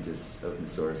 in this open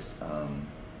source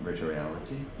virtual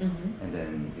reality, and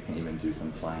then you can even do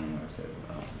some flying or so.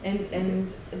 And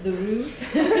the rooms,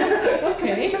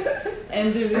 okay.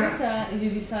 And the rooms are,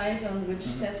 you decide on which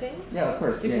setting? Yeah, of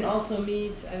course. You can also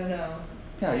meet, I don't know.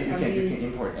 Yeah, you can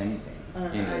import anything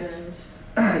in it.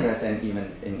 Yes, and even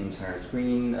an entire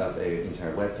screen of an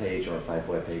entire web page or 5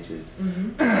 web pages.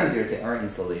 There's an art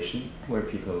installation where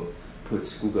people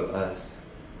put Google Earth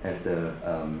as the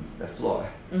floor,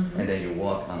 and then you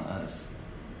walk on us.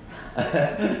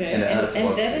 Okay, and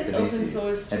that is open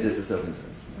source too? And this is open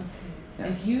source. Okay. Yeah.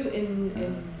 And you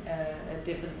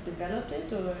developed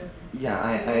it, or? Yeah,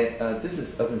 I this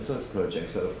is open source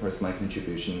project, so of course my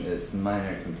contribution is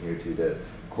minor compared to the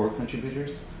core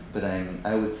contributors. But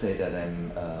I would say that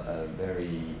I'm a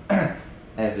very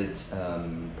avid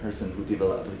person who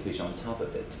develop application on top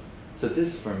of it. So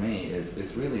this for me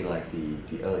is really like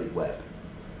the early web,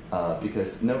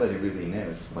 because nobody really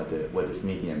knows what this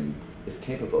medium is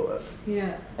capable of.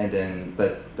 Yeah. And then,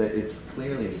 but it's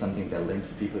clearly something that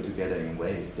links people together in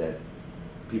ways that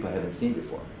people haven't seen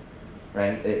before,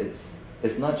 right?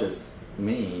 It's not just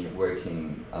me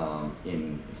working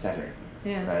in Saturn,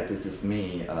 right? This is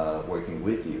me working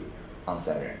with you on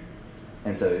Saturn,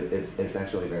 and so it's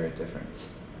actually very different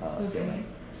feeling.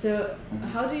 So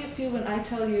how do you feel when I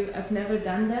tell you I've never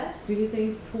done that? Do you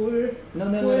think poor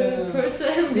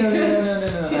person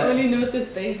because she only knows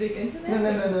this basic internet?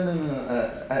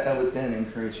 No. I would then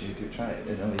encourage you to try it.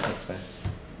 It only takes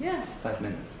 5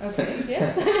 minutes. Okay.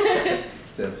 Yes.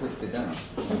 So please sit down.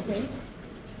 Okay.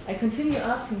 I continue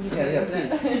asking you.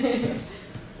 Please. Yes.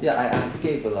 Yeah, I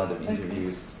gave a lot of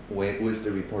interviews with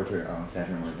the reporter on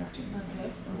Saturn or Neptune. Okay.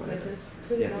 Or So whatever. just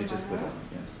put it on you just put it on.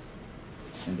 Yes.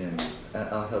 And then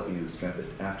I'll help you strap it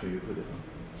after you put it on.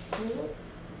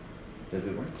 Does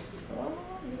it work? Oh,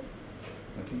 yes.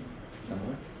 Okay.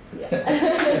 Somewhat.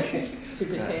 Yeah. Okay.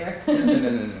 Stupid hair. No.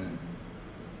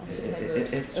 I should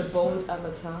have a bold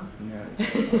avatar. No.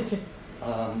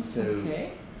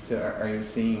 So are you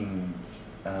seeing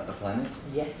a planet?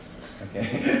 Yes.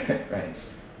 Okay. Right.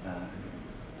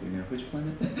 Do you know which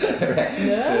planet? Right.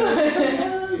 No.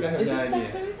 So, you have is no it idea.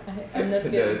 Saturn? I'm not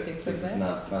getting things like This that. is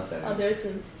not Saturn. Oh, there's a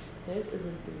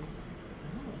the.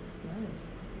 Oh, nice.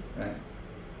 Right.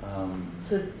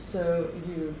 So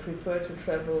you prefer to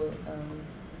travel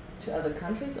to other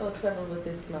countries or travel with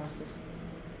these glasses?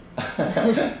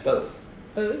 Both.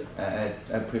 Both?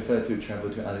 I prefer to travel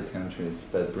to other countries,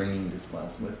 but bringing this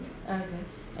glass with me. Okay.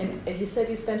 And you said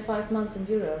you spent 5 months in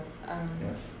Europe.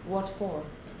 Yes. What for?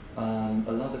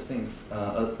 A lot of things.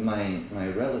 My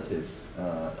relatives,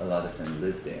 a lot of them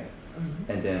live there,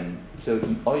 and then so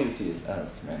all you see is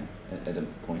us, right? At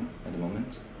the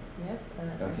moment. Yes.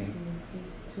 Okay. I see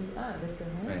these two. Ah, that's your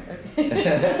hand. Right.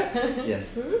 Okay. Yes.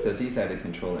 So these are the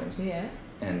controllers. Yeah.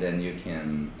 And then you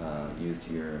can use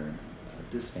your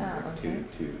this finger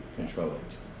to control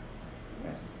it.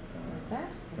 Yes. Like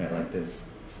that. Right, like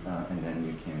this, and then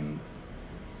you can,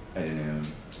 I don't know,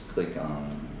 click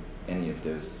on any of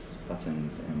those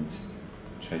buttons and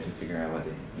try to figure out what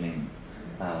they mean.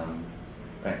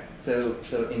 Right. So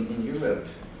in Europe,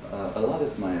 a lot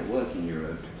of my work in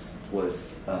Europe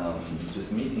was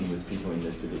just meeting with people in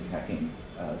the civic hacking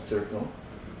circle.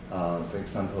 For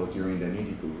example, during the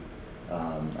Nudibu,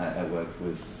 I worked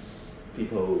with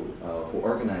people who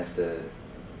organized the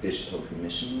digital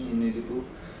commission in Nudibu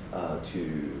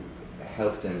to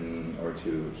help them or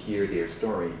to hear their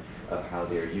story of how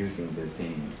they're using the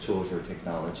same tools or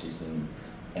technologies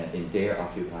in their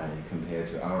Occupy compared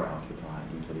to our Occupy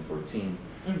in 2014.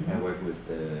 I worked with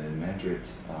the Madrid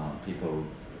people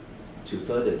to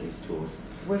further these tools.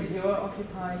 With your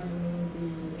Occupy, you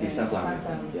mean the Sunflower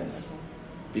thing, yes. Okay.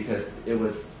 Because it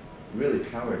was really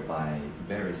powered by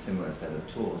very similar set of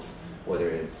tools, whether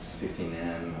it's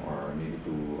 15M or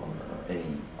Nudibu or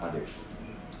any other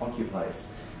Occupies.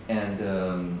 And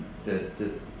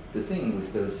the thing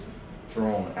with those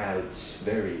drawn out,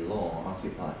 very long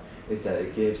Occupy is that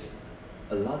it gives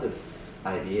a lot of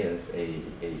ideas a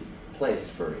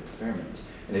place for experiment.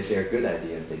 And if they're good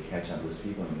ideas, they catch up with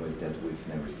people in ways that we've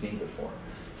never seen before.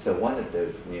 So one of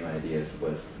those new ideas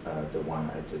was the one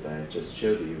that I just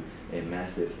showed you, a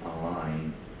massive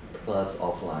online plus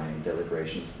offline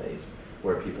deliberation space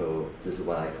where people, this is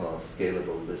what I call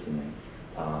scalable listening,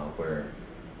 where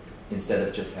instead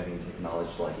of just having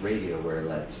technology like radio where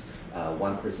let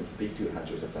one person speak to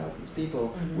hundreds of thousands of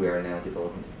people, we are now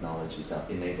developing technologies that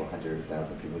enable hundreds of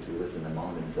thousands of people to listen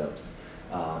among themselves.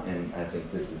 And I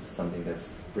think this is something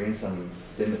that's bringing some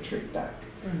symmetry back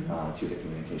to the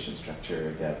communication structure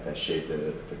that shaped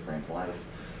the current life.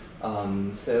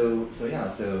 So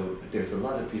there's a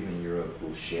lot of people in Europe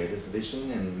who share this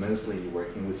vision and mostly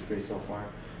working with free software.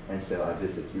 And so I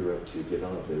visit Europe to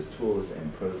develop those tools and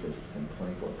processes and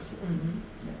playbooks.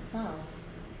 Yeah. Wow.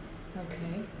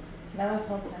 Okay. Now I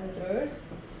found planet Earth.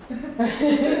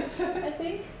 I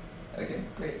think. Okay,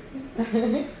 great.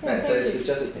 Right, so it's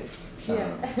just a taste.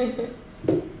 Yeah.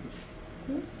 No,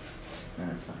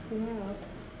 it's fine. Wow.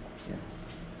 Yeah.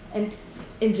 And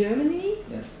in Germany?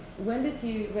 Yes. When did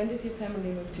your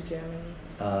family move to Germany?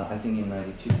 I think in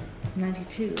 '92.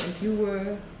 92. And you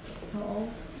were how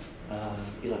old?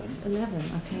 11. 11.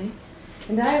 Okay.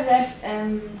 And I read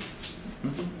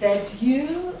that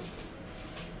you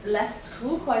left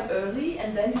school quite early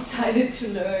and then decided to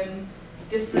learn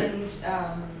different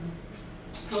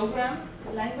programming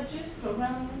languages.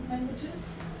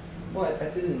 Well, I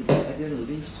didn't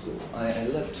leave school. I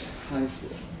left high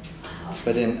school,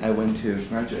 but then I went to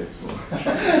graduate school.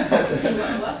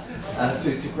 What?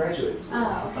 To graduate school.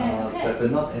 Okay.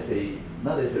 But not as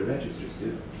a registered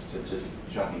student. Just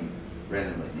dropping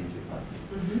randomly into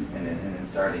classes, and then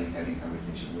starting having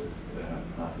conversation with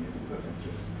classmates and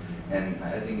professors. And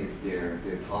I think it's their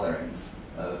tolerance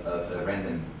of a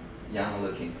random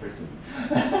young-looking person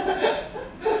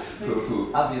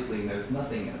who obviously knows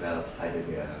nothing about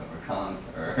Heidegger or Kant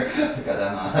or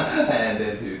Gadama, and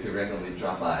then to randomly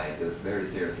drop by those very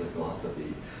seriously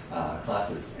philosophy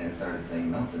classes and started saying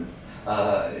nonsense.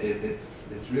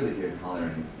 It's really their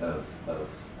tolerance of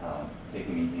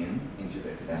taking me into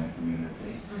the academic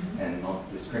community and not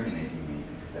discriminating me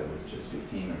because I was just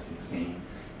 15 or 16,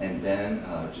 and then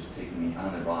just taking me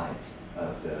on a ride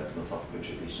of the philosophical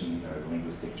tradition or the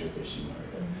linguistic tradition or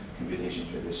the computation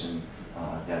tradition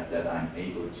that I'm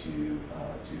able to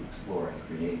explore and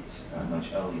create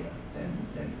much earlier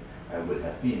than I would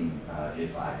have been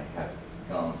if I have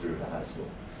gone through the high school.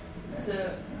 So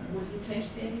would you change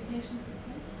the education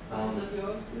system because of your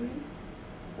experience?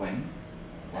 When?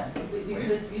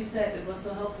 Because you said it was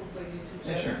so helpful for you to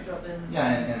just drop in. Yeah,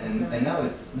 and now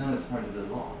it's part of the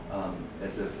law.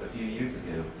 As of a few years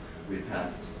ago, we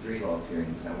passed 3 laws here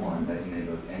in Taiwan that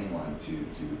enables anyone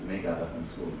to make up a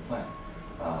homeschooling plan,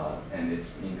 and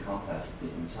it's encompassed the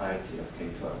entirety of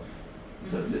K-12.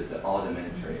 So all the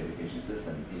mandatory education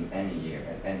system in any year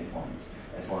at any point,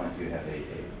 as long as you have a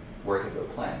workable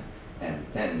plan. And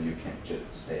then you can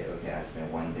just say, okay, I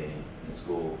spent 1 day in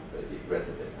school, but the rest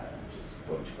of it I'm just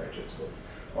going to graduate schools.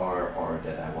 Or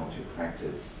that I want to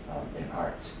practice in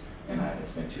art, and I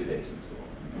spend 2 days in school,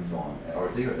 and so on.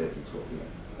 Or 0 days in school even,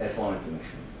 as long as it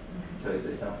makes sense. So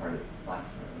it's not part of life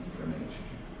for many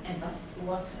children. And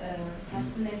what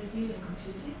fascinated you in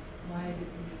computing? Why did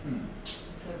you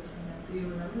focus on that? Do you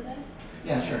remember that?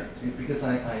 Yeah, sure. Because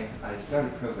I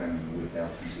started programming without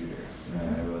computers.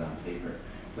 I wrote on paper.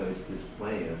 So it's this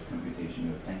way of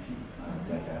computational thinking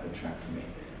that attracts me.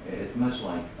 It's much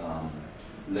like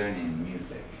learning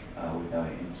music without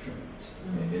an instrument.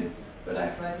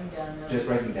 Writing down notes. Just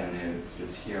writing down notes,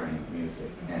 just hearing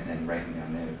music and writing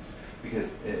down notes.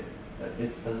 Because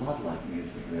it's a lot like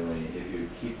music, really. If you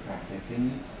keep practicing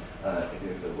it,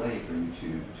 there's a way for you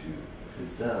to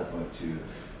preserve or to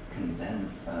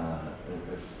condense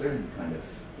a certain kind of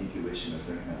intuition, a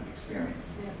certain kind of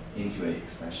experience into an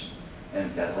expression.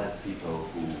 And that lets people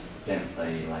who then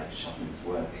play like Chopin's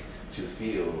work to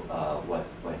feel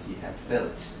what he had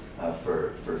felt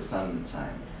for some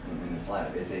time in his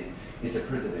life. It's a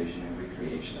preservation and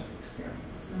recreation of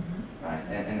experience, right?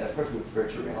 And of course with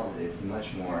virtual reality, it's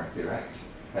much more direct.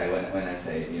 Right? When I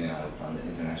say, I was on the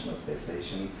International Space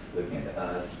Station, looking at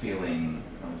us, feeling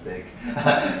sick,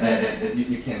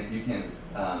 you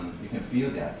can feel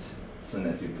that as soon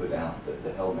as you put out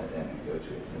the helmet and go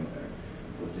to a similar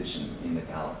position in the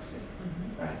galaxy,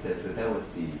 right? So that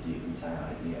was the entire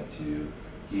idea, to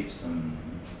give some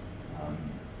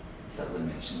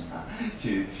sublimation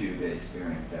to the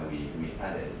experience that we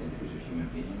had as individual human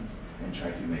beings, and try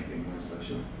to make it more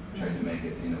social, try to make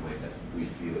it in a way that we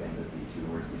feel empathy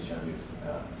towards each other's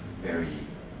very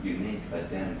unique but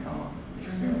then common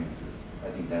experiences.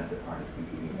 I think that's the part of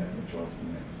computing that draws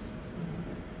me next.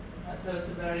 So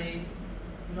it's a very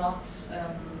not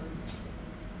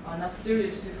or not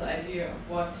stereotypical idea of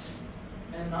what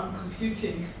a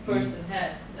non-computing person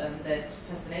has that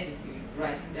fascinated you,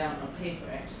 writing down on paper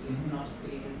actually, not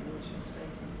being in virtual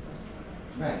space in the first place.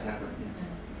 Right, exactly, yes.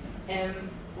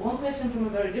 One question from a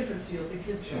very different field,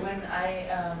 because when I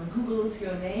googled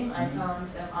your name, I found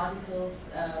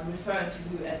articles referring to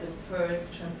you as the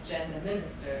first transgender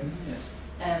minister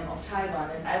of Taiwan,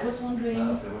 and I was wondering...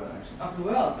 of the world, actually. Of the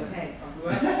world, okay, of the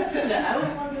world. So I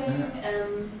was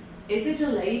wondering, is it a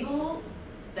label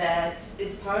that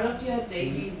is part of your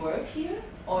daily work here,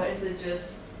 or is it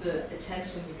just the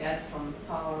attention you get from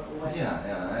far away?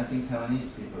 Yeah, I think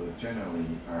Taiwanese people generally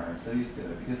are so used to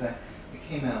it, because it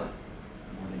came out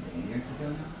more than 10 years ago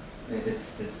now.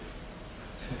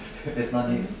 It's not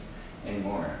news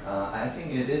anymore. I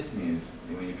think it is news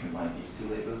when you combine these two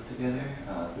labels together,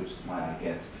 which is why I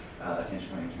get attention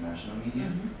from international media.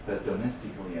 But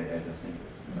domestically, I don't think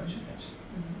there's too much attention.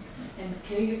 And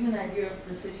can you give me an idea of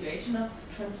the situation of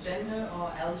transgender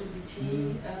or LGBT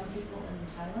people in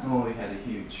Taiwan? Well, we had a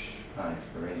huge pride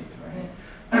parade, right?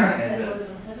 And was it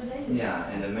on Saturday? Yeah,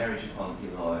 and the marriage equality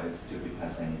law is to be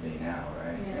passed any day now,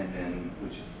 right? Yeah. And then,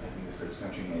 which is I think the first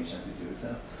country in Asia to do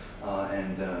so.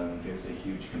 There's a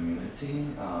huge community.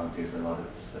 There's a lot of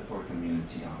support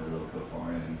community on the local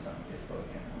forums, on Facebook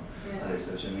and other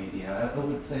social media. I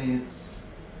would say it's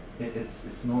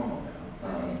normal now.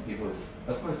 People,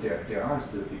 of course, there are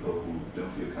still people who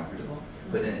don't feel comfortable,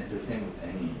 but then it's the same with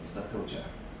any subculture.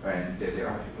 Right, there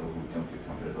are people who don't feel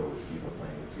comfortable with people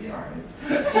playing with VR.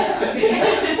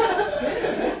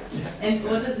 And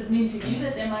what does it mean to you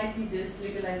that there might be this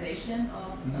legalization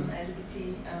of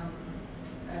LGBT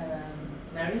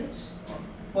marriage?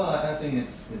 Well, I think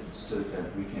it's so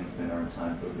that we can spend our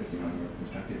time focusing on more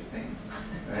constructive things.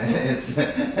 Right?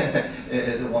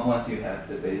 Once you have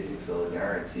the basic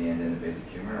solidarity and then the basic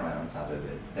humor on top of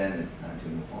it, then it's time to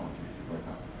move on to work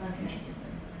on interesting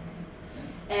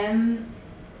things.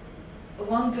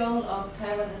 One goal of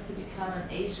Taiwan is to become an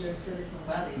Asia Silicon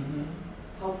Valley.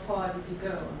 How far did you go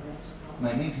on that?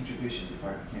 My main contribution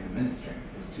before I became a minister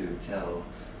is to tell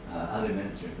other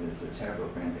ministers that it's a terrible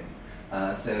branding.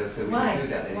 So we don't do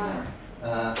that anymore.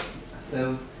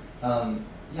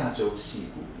 Yazhou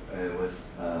Xigu was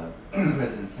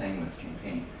President Tsai Ing-wen's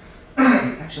campaign.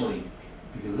 Actually,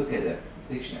 if you look at the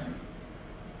dictionary,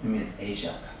 it means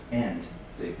Asia and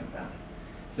Silicon Valley.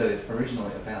 So it's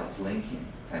originally about linking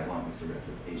Taiwan with the rest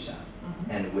of Asia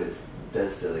and with the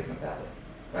Silicon Valley,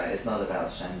 right? It's not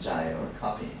about Shanghai or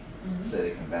copying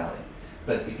Silicon Valley,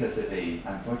 but because of a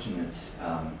unfortunate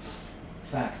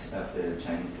fact of the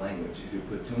Chinese language, if you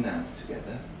put two nouns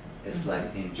together, it's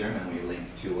like in German we link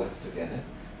two words together.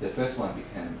 The first one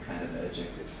became kind of an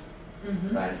adjective,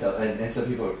 right? So and so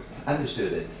people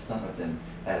understood it, some of them,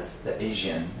 as the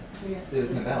Asian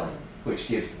Silicon Valley, which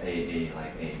gives a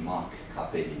mock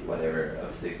copy, whatever,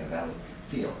 of Silicon Valley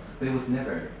feel. But it was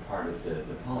never part of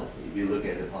the policy. If you look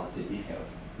at the policy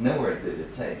details, nowhere did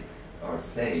it say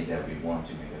that we want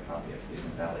to make a copy of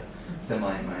Silicon Valley. So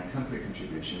my concrete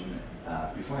contribution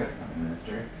before I became a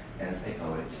minister, as I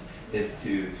call it, is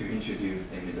to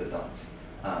introduce a middle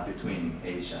dot between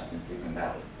Asia and Silicon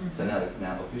Valley. So now it's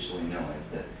now officially known as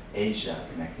the Asia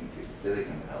Connecting to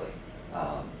Silicon Valley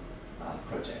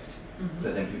project.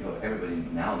 So then everybody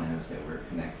now knows that we're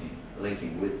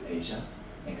linking with Asia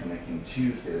and connecting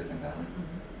to Silicon Valley.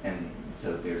 And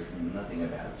so there's nothing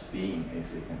about being a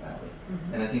Silicon Valley.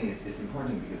 And I think it's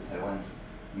important because Taiwan's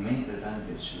main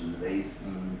advantage lays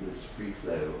in this free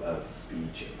flow of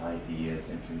speech, of ideas,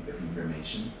 and of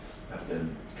information, of the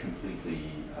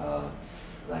completely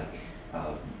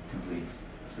complete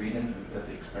freedom of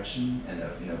expression and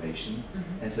of innovation.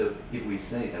 And so if we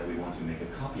say that we want to make a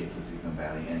copy of the Silicon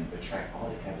Valley and attract all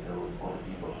the capitals, all the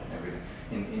people and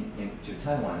everything to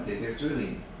Taiwan, there's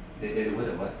really, it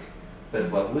wouldn't work. But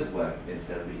what would work is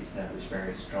that we establish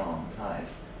very strong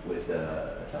ties with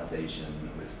the South Asian,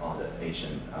 with all the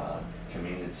Asian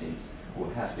communities who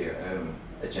have their own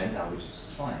agenda, which is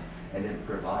just fine, and then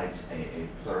provide a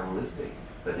pluralistic,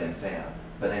 but then fair,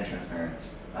 but then transparent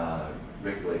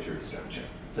regulatory structure,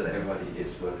 so that everybody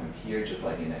is welcome here, just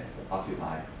like in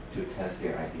Occupy, to test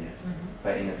their ideas,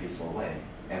 but in a peaceful way,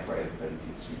 and for everybody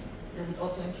to see. Does it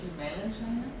also include mainland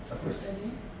China? Of course.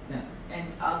 Yeah. And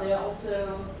are there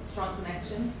also strong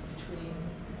connections between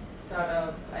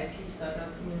IT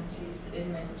startup communities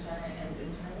in mainland China and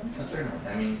in Taiwan? Oh, certainly.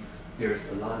 I mean, there's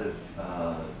a lot of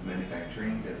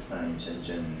manufacturing that's done in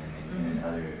Shenzhen and in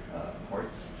other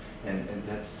ports, and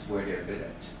that's where they're good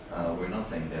at. We're not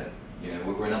saying that,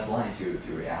 we're not blind to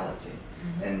reality.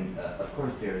 And of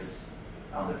course, there's,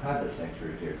 on the private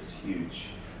sector, there's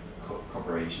huge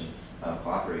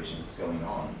cooperations going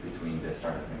on between the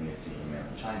startup community in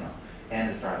mainland China and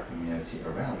the startup community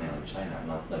around mainland China,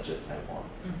 not just Taiwan.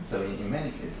 Mm-hmm. So in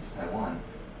many cases, Taiwan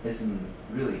isn't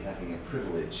really having a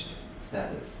privileged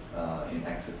status in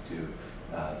access to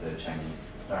the Chinese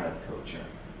startup culture.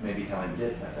 Maybe Taiwan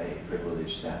did have a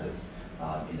privileged status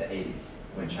in the 80s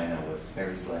when China was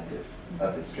very selective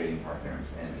of its trading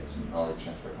partners and its knowledge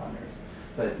transfer partners,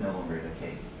 but it's no longer the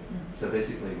case. So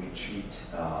basically we treat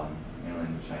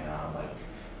mainland China like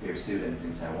their students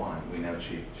in Taiwan. We now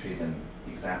treat them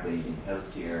exactly in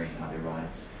healthcare, in other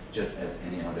rights, just as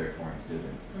any other foreign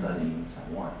students studying in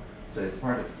Taiwan. So it's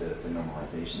part of the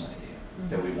normalization idea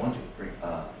that we want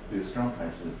to build strong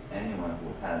ties with anyone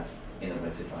who has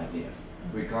innovative ideas,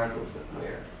 regardless of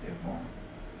where they're born.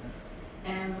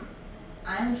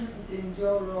 I'm interested in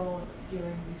your role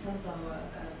during the sunflower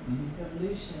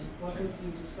revolution. What would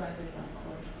you describe it like?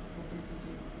 What did you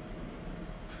do?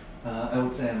 I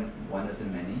would say I'm one of the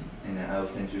many, and then I will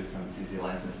send you some CC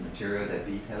license material that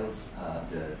details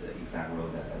the exact role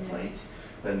that I played.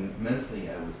 But mostly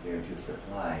I was there to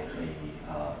supply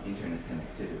a internet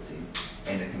connectivity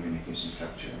and a communication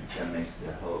structure that makes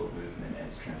the whole movement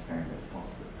as transparent as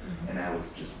possible. And I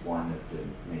was just one of the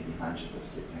maybe hundreds of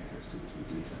civic hackers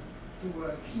who do so. You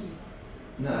were key.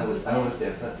 No, I was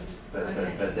there first, but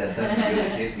that doesn't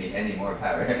really give me any more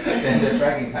power than the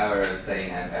bragging power of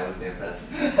saying I was there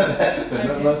first.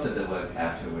 But most of the work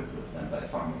afterwards was done by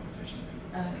far more professional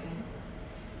people. Okay.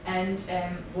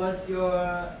 And was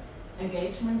your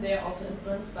engagement there also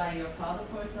influenced by your father,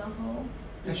 for example?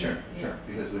 Yeah, sure.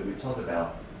 Because we talk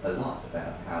about a lot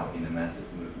about how in a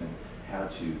massive movement, how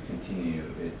to continue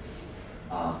its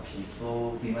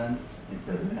peaceful demands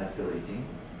instead of escalating.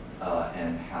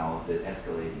 And how the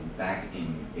escalating back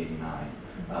in '89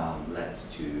 led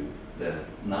to the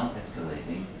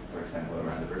non-escalating, for example,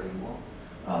 around the Berlin Wall,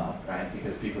 right?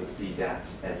 Because people see that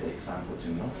as an example to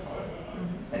not follow,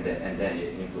 and then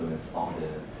it influenced all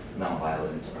the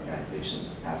non-violent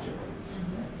organizations afterwards.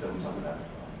 So we talk about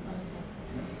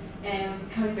it.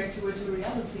 Coming back to virtual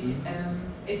reality,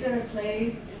 is there a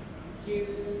place you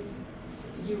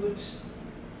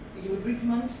would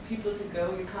recommend people to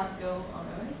go? You can't go on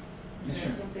Earth. Is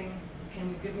there something? Can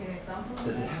you give me an example?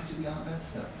 Does it have to be on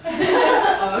Earth? No.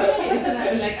 Okay, it's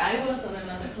like I was on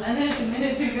another planet a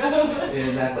minute ago. Yeah,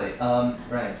 exactly.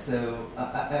 Right. So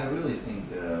I really think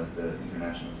the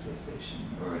International Space Station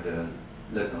or the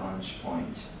Lagrange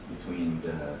point between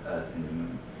the Earth and the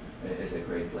Moon is a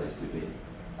great place to be,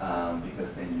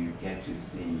 because then you get to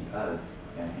see Earth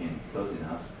in close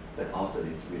enough, but also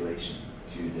its relation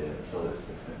to the solar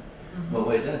system. But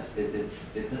what it does,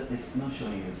 it's not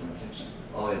showing you some fiction.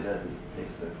 All it does is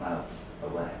takes the clouds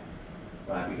away,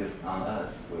 right? Because on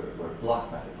Earth, we're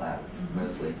blocked by the clouds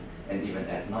mostly, and even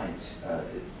at night,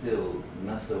 it's still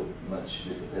not so much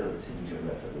visibility into the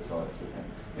rest of the solar system.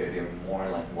 They're more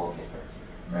like wallpaper,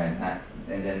 right?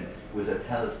 And then with a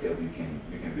telescope, you can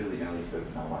really only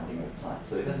focus on one thing at a time.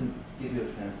 So it doesn't give you a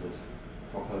sense of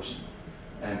proportion.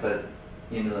 But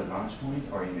in the Lagrange point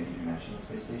or in the International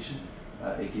Space Station,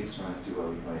 it gives rise to what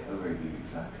we call an overview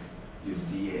effect. You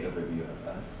see an overview of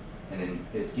Earth, and then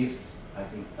it gives, I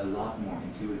think, a lot more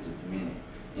intuitive meaning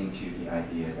into the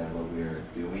idea that what we're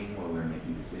doing, what we're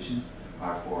making decisions,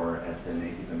 are for, as the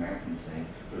Native Americans say,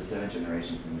 for 7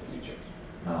 generations in the future.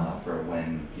 For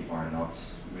when people are not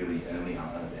really only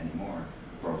on Earth anymore,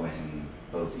 for when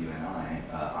both you and I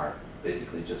are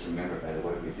basically just remembered by the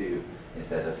work we do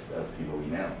instead of people we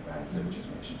know, right? 7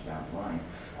 generations down the line,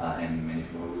 and many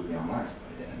people will be on Mars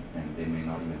by then, and they may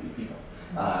not even be people.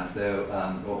 So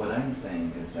what I'm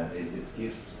saying is that it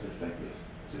gives perspective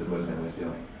to the work that we're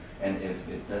doing, and if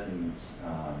it doesn't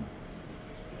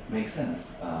make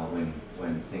sense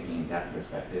when thinking in that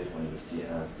perspective, when you see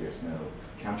us, there's no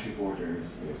country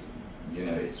borders, there's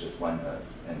it's just one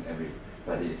Earth, and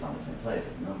everybody is on the same place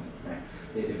at the moment, right?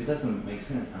 If it doesn't make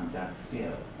sense on that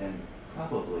scale, then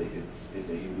probably it's an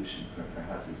illusion.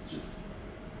 Perhaps it's just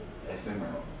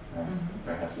ephemeral. Right?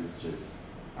 Perhaps it's just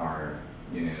our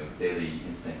daily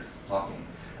instincts talking.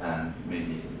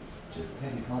 Maybe it's just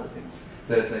petty politics.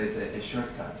 So it's a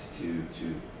shortcut to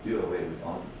do away with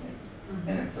all these things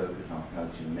and then focus on how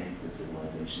to make the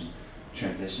civilization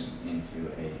transition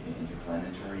into a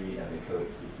interplanetary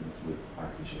coexistence with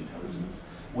artificial intelligence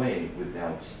way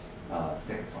without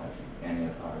sacrificing any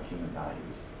of our human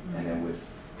values, and then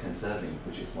with conserving,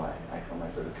 which is why I call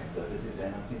myself a conservative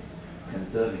anarchist,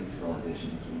 conserving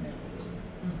civilization as we know it.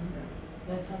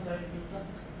 That sounds very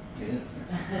philosophical. It is.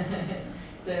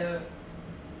 So,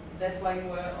 that's why you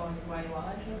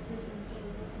are interested in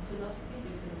philosophy,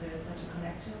 because there is such a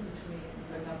connection between,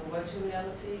 for example, virtual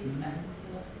reality and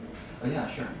philosophy? Oh yeah,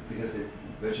 sure. Because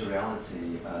virtual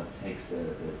reality takes the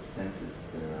senses,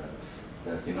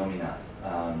 the phenomena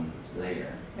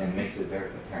layer, and makes it very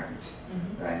apparent,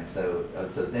 right? So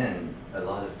then a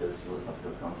lot of those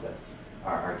philosophical concepts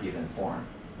are given form,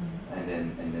 and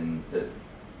then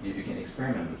you can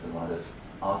experiment with a lot of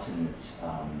alternate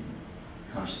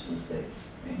consciousness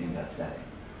states in that setting.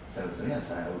 So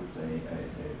yes, I would say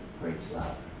it's a great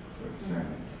lab for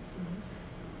experimenting.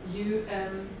 You,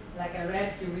 like I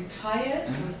read, you retired,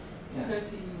 was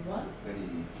 31?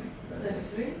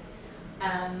 33.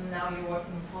 Now you work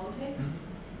in politics.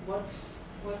 What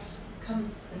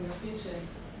comes in your future?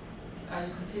 Are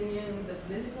you continuing the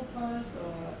political part,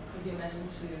 or could you imagine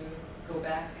to go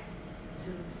back to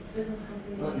business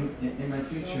companies? Well, in my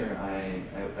future,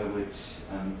 I would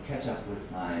catch up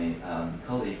with my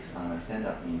colleagues on a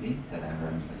stand-up meeting that I'm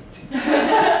running late.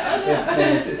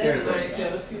 That's a very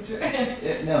close future.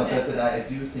 No, but I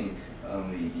do think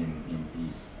only in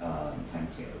these time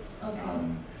scales. Okay.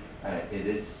 It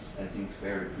is, I think,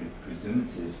 very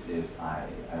presumptive if I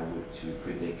were to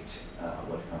predict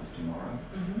what comes tomorrow.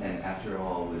 And after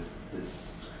all, with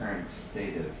this current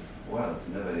state of world,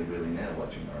 nobody really knows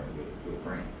what tomorrow will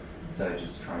bring. So I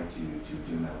just try to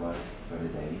do my work for the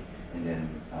day, and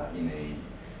then in a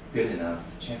good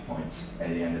enough checkpoint at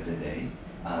the end of the day.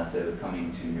 So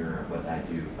coming to what I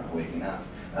do from waking up,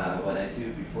 what I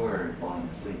do before falling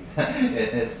asleep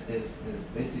is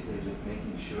basically just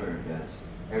making sure that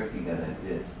everything that I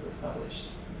did was published.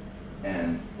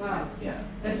 And wow, yeah,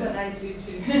 that's what I do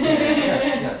too.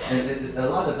 yes, and a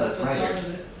lot of us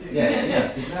writers.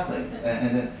 Yes, exactly.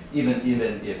 And then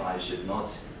even if I should not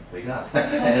wake up,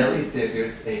 at least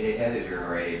there's a editor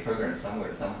or a program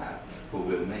somewhere somehow who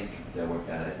will make the work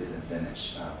that I didn't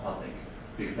finish public,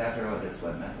 because after all, that's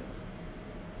what matters.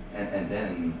 And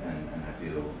then I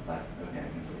feel like okay, I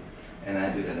can sleep, and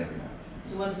I do that every night.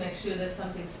 So you want to make sure that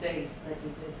something stays that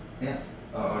you did. Yes,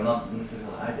 or not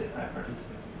necessarily I did. I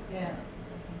participated. Yeah.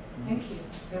 Thank you.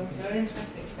 That was very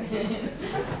interesting.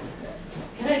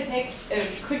 Can I take a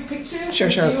quick picture? Sure,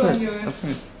 of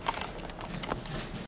course.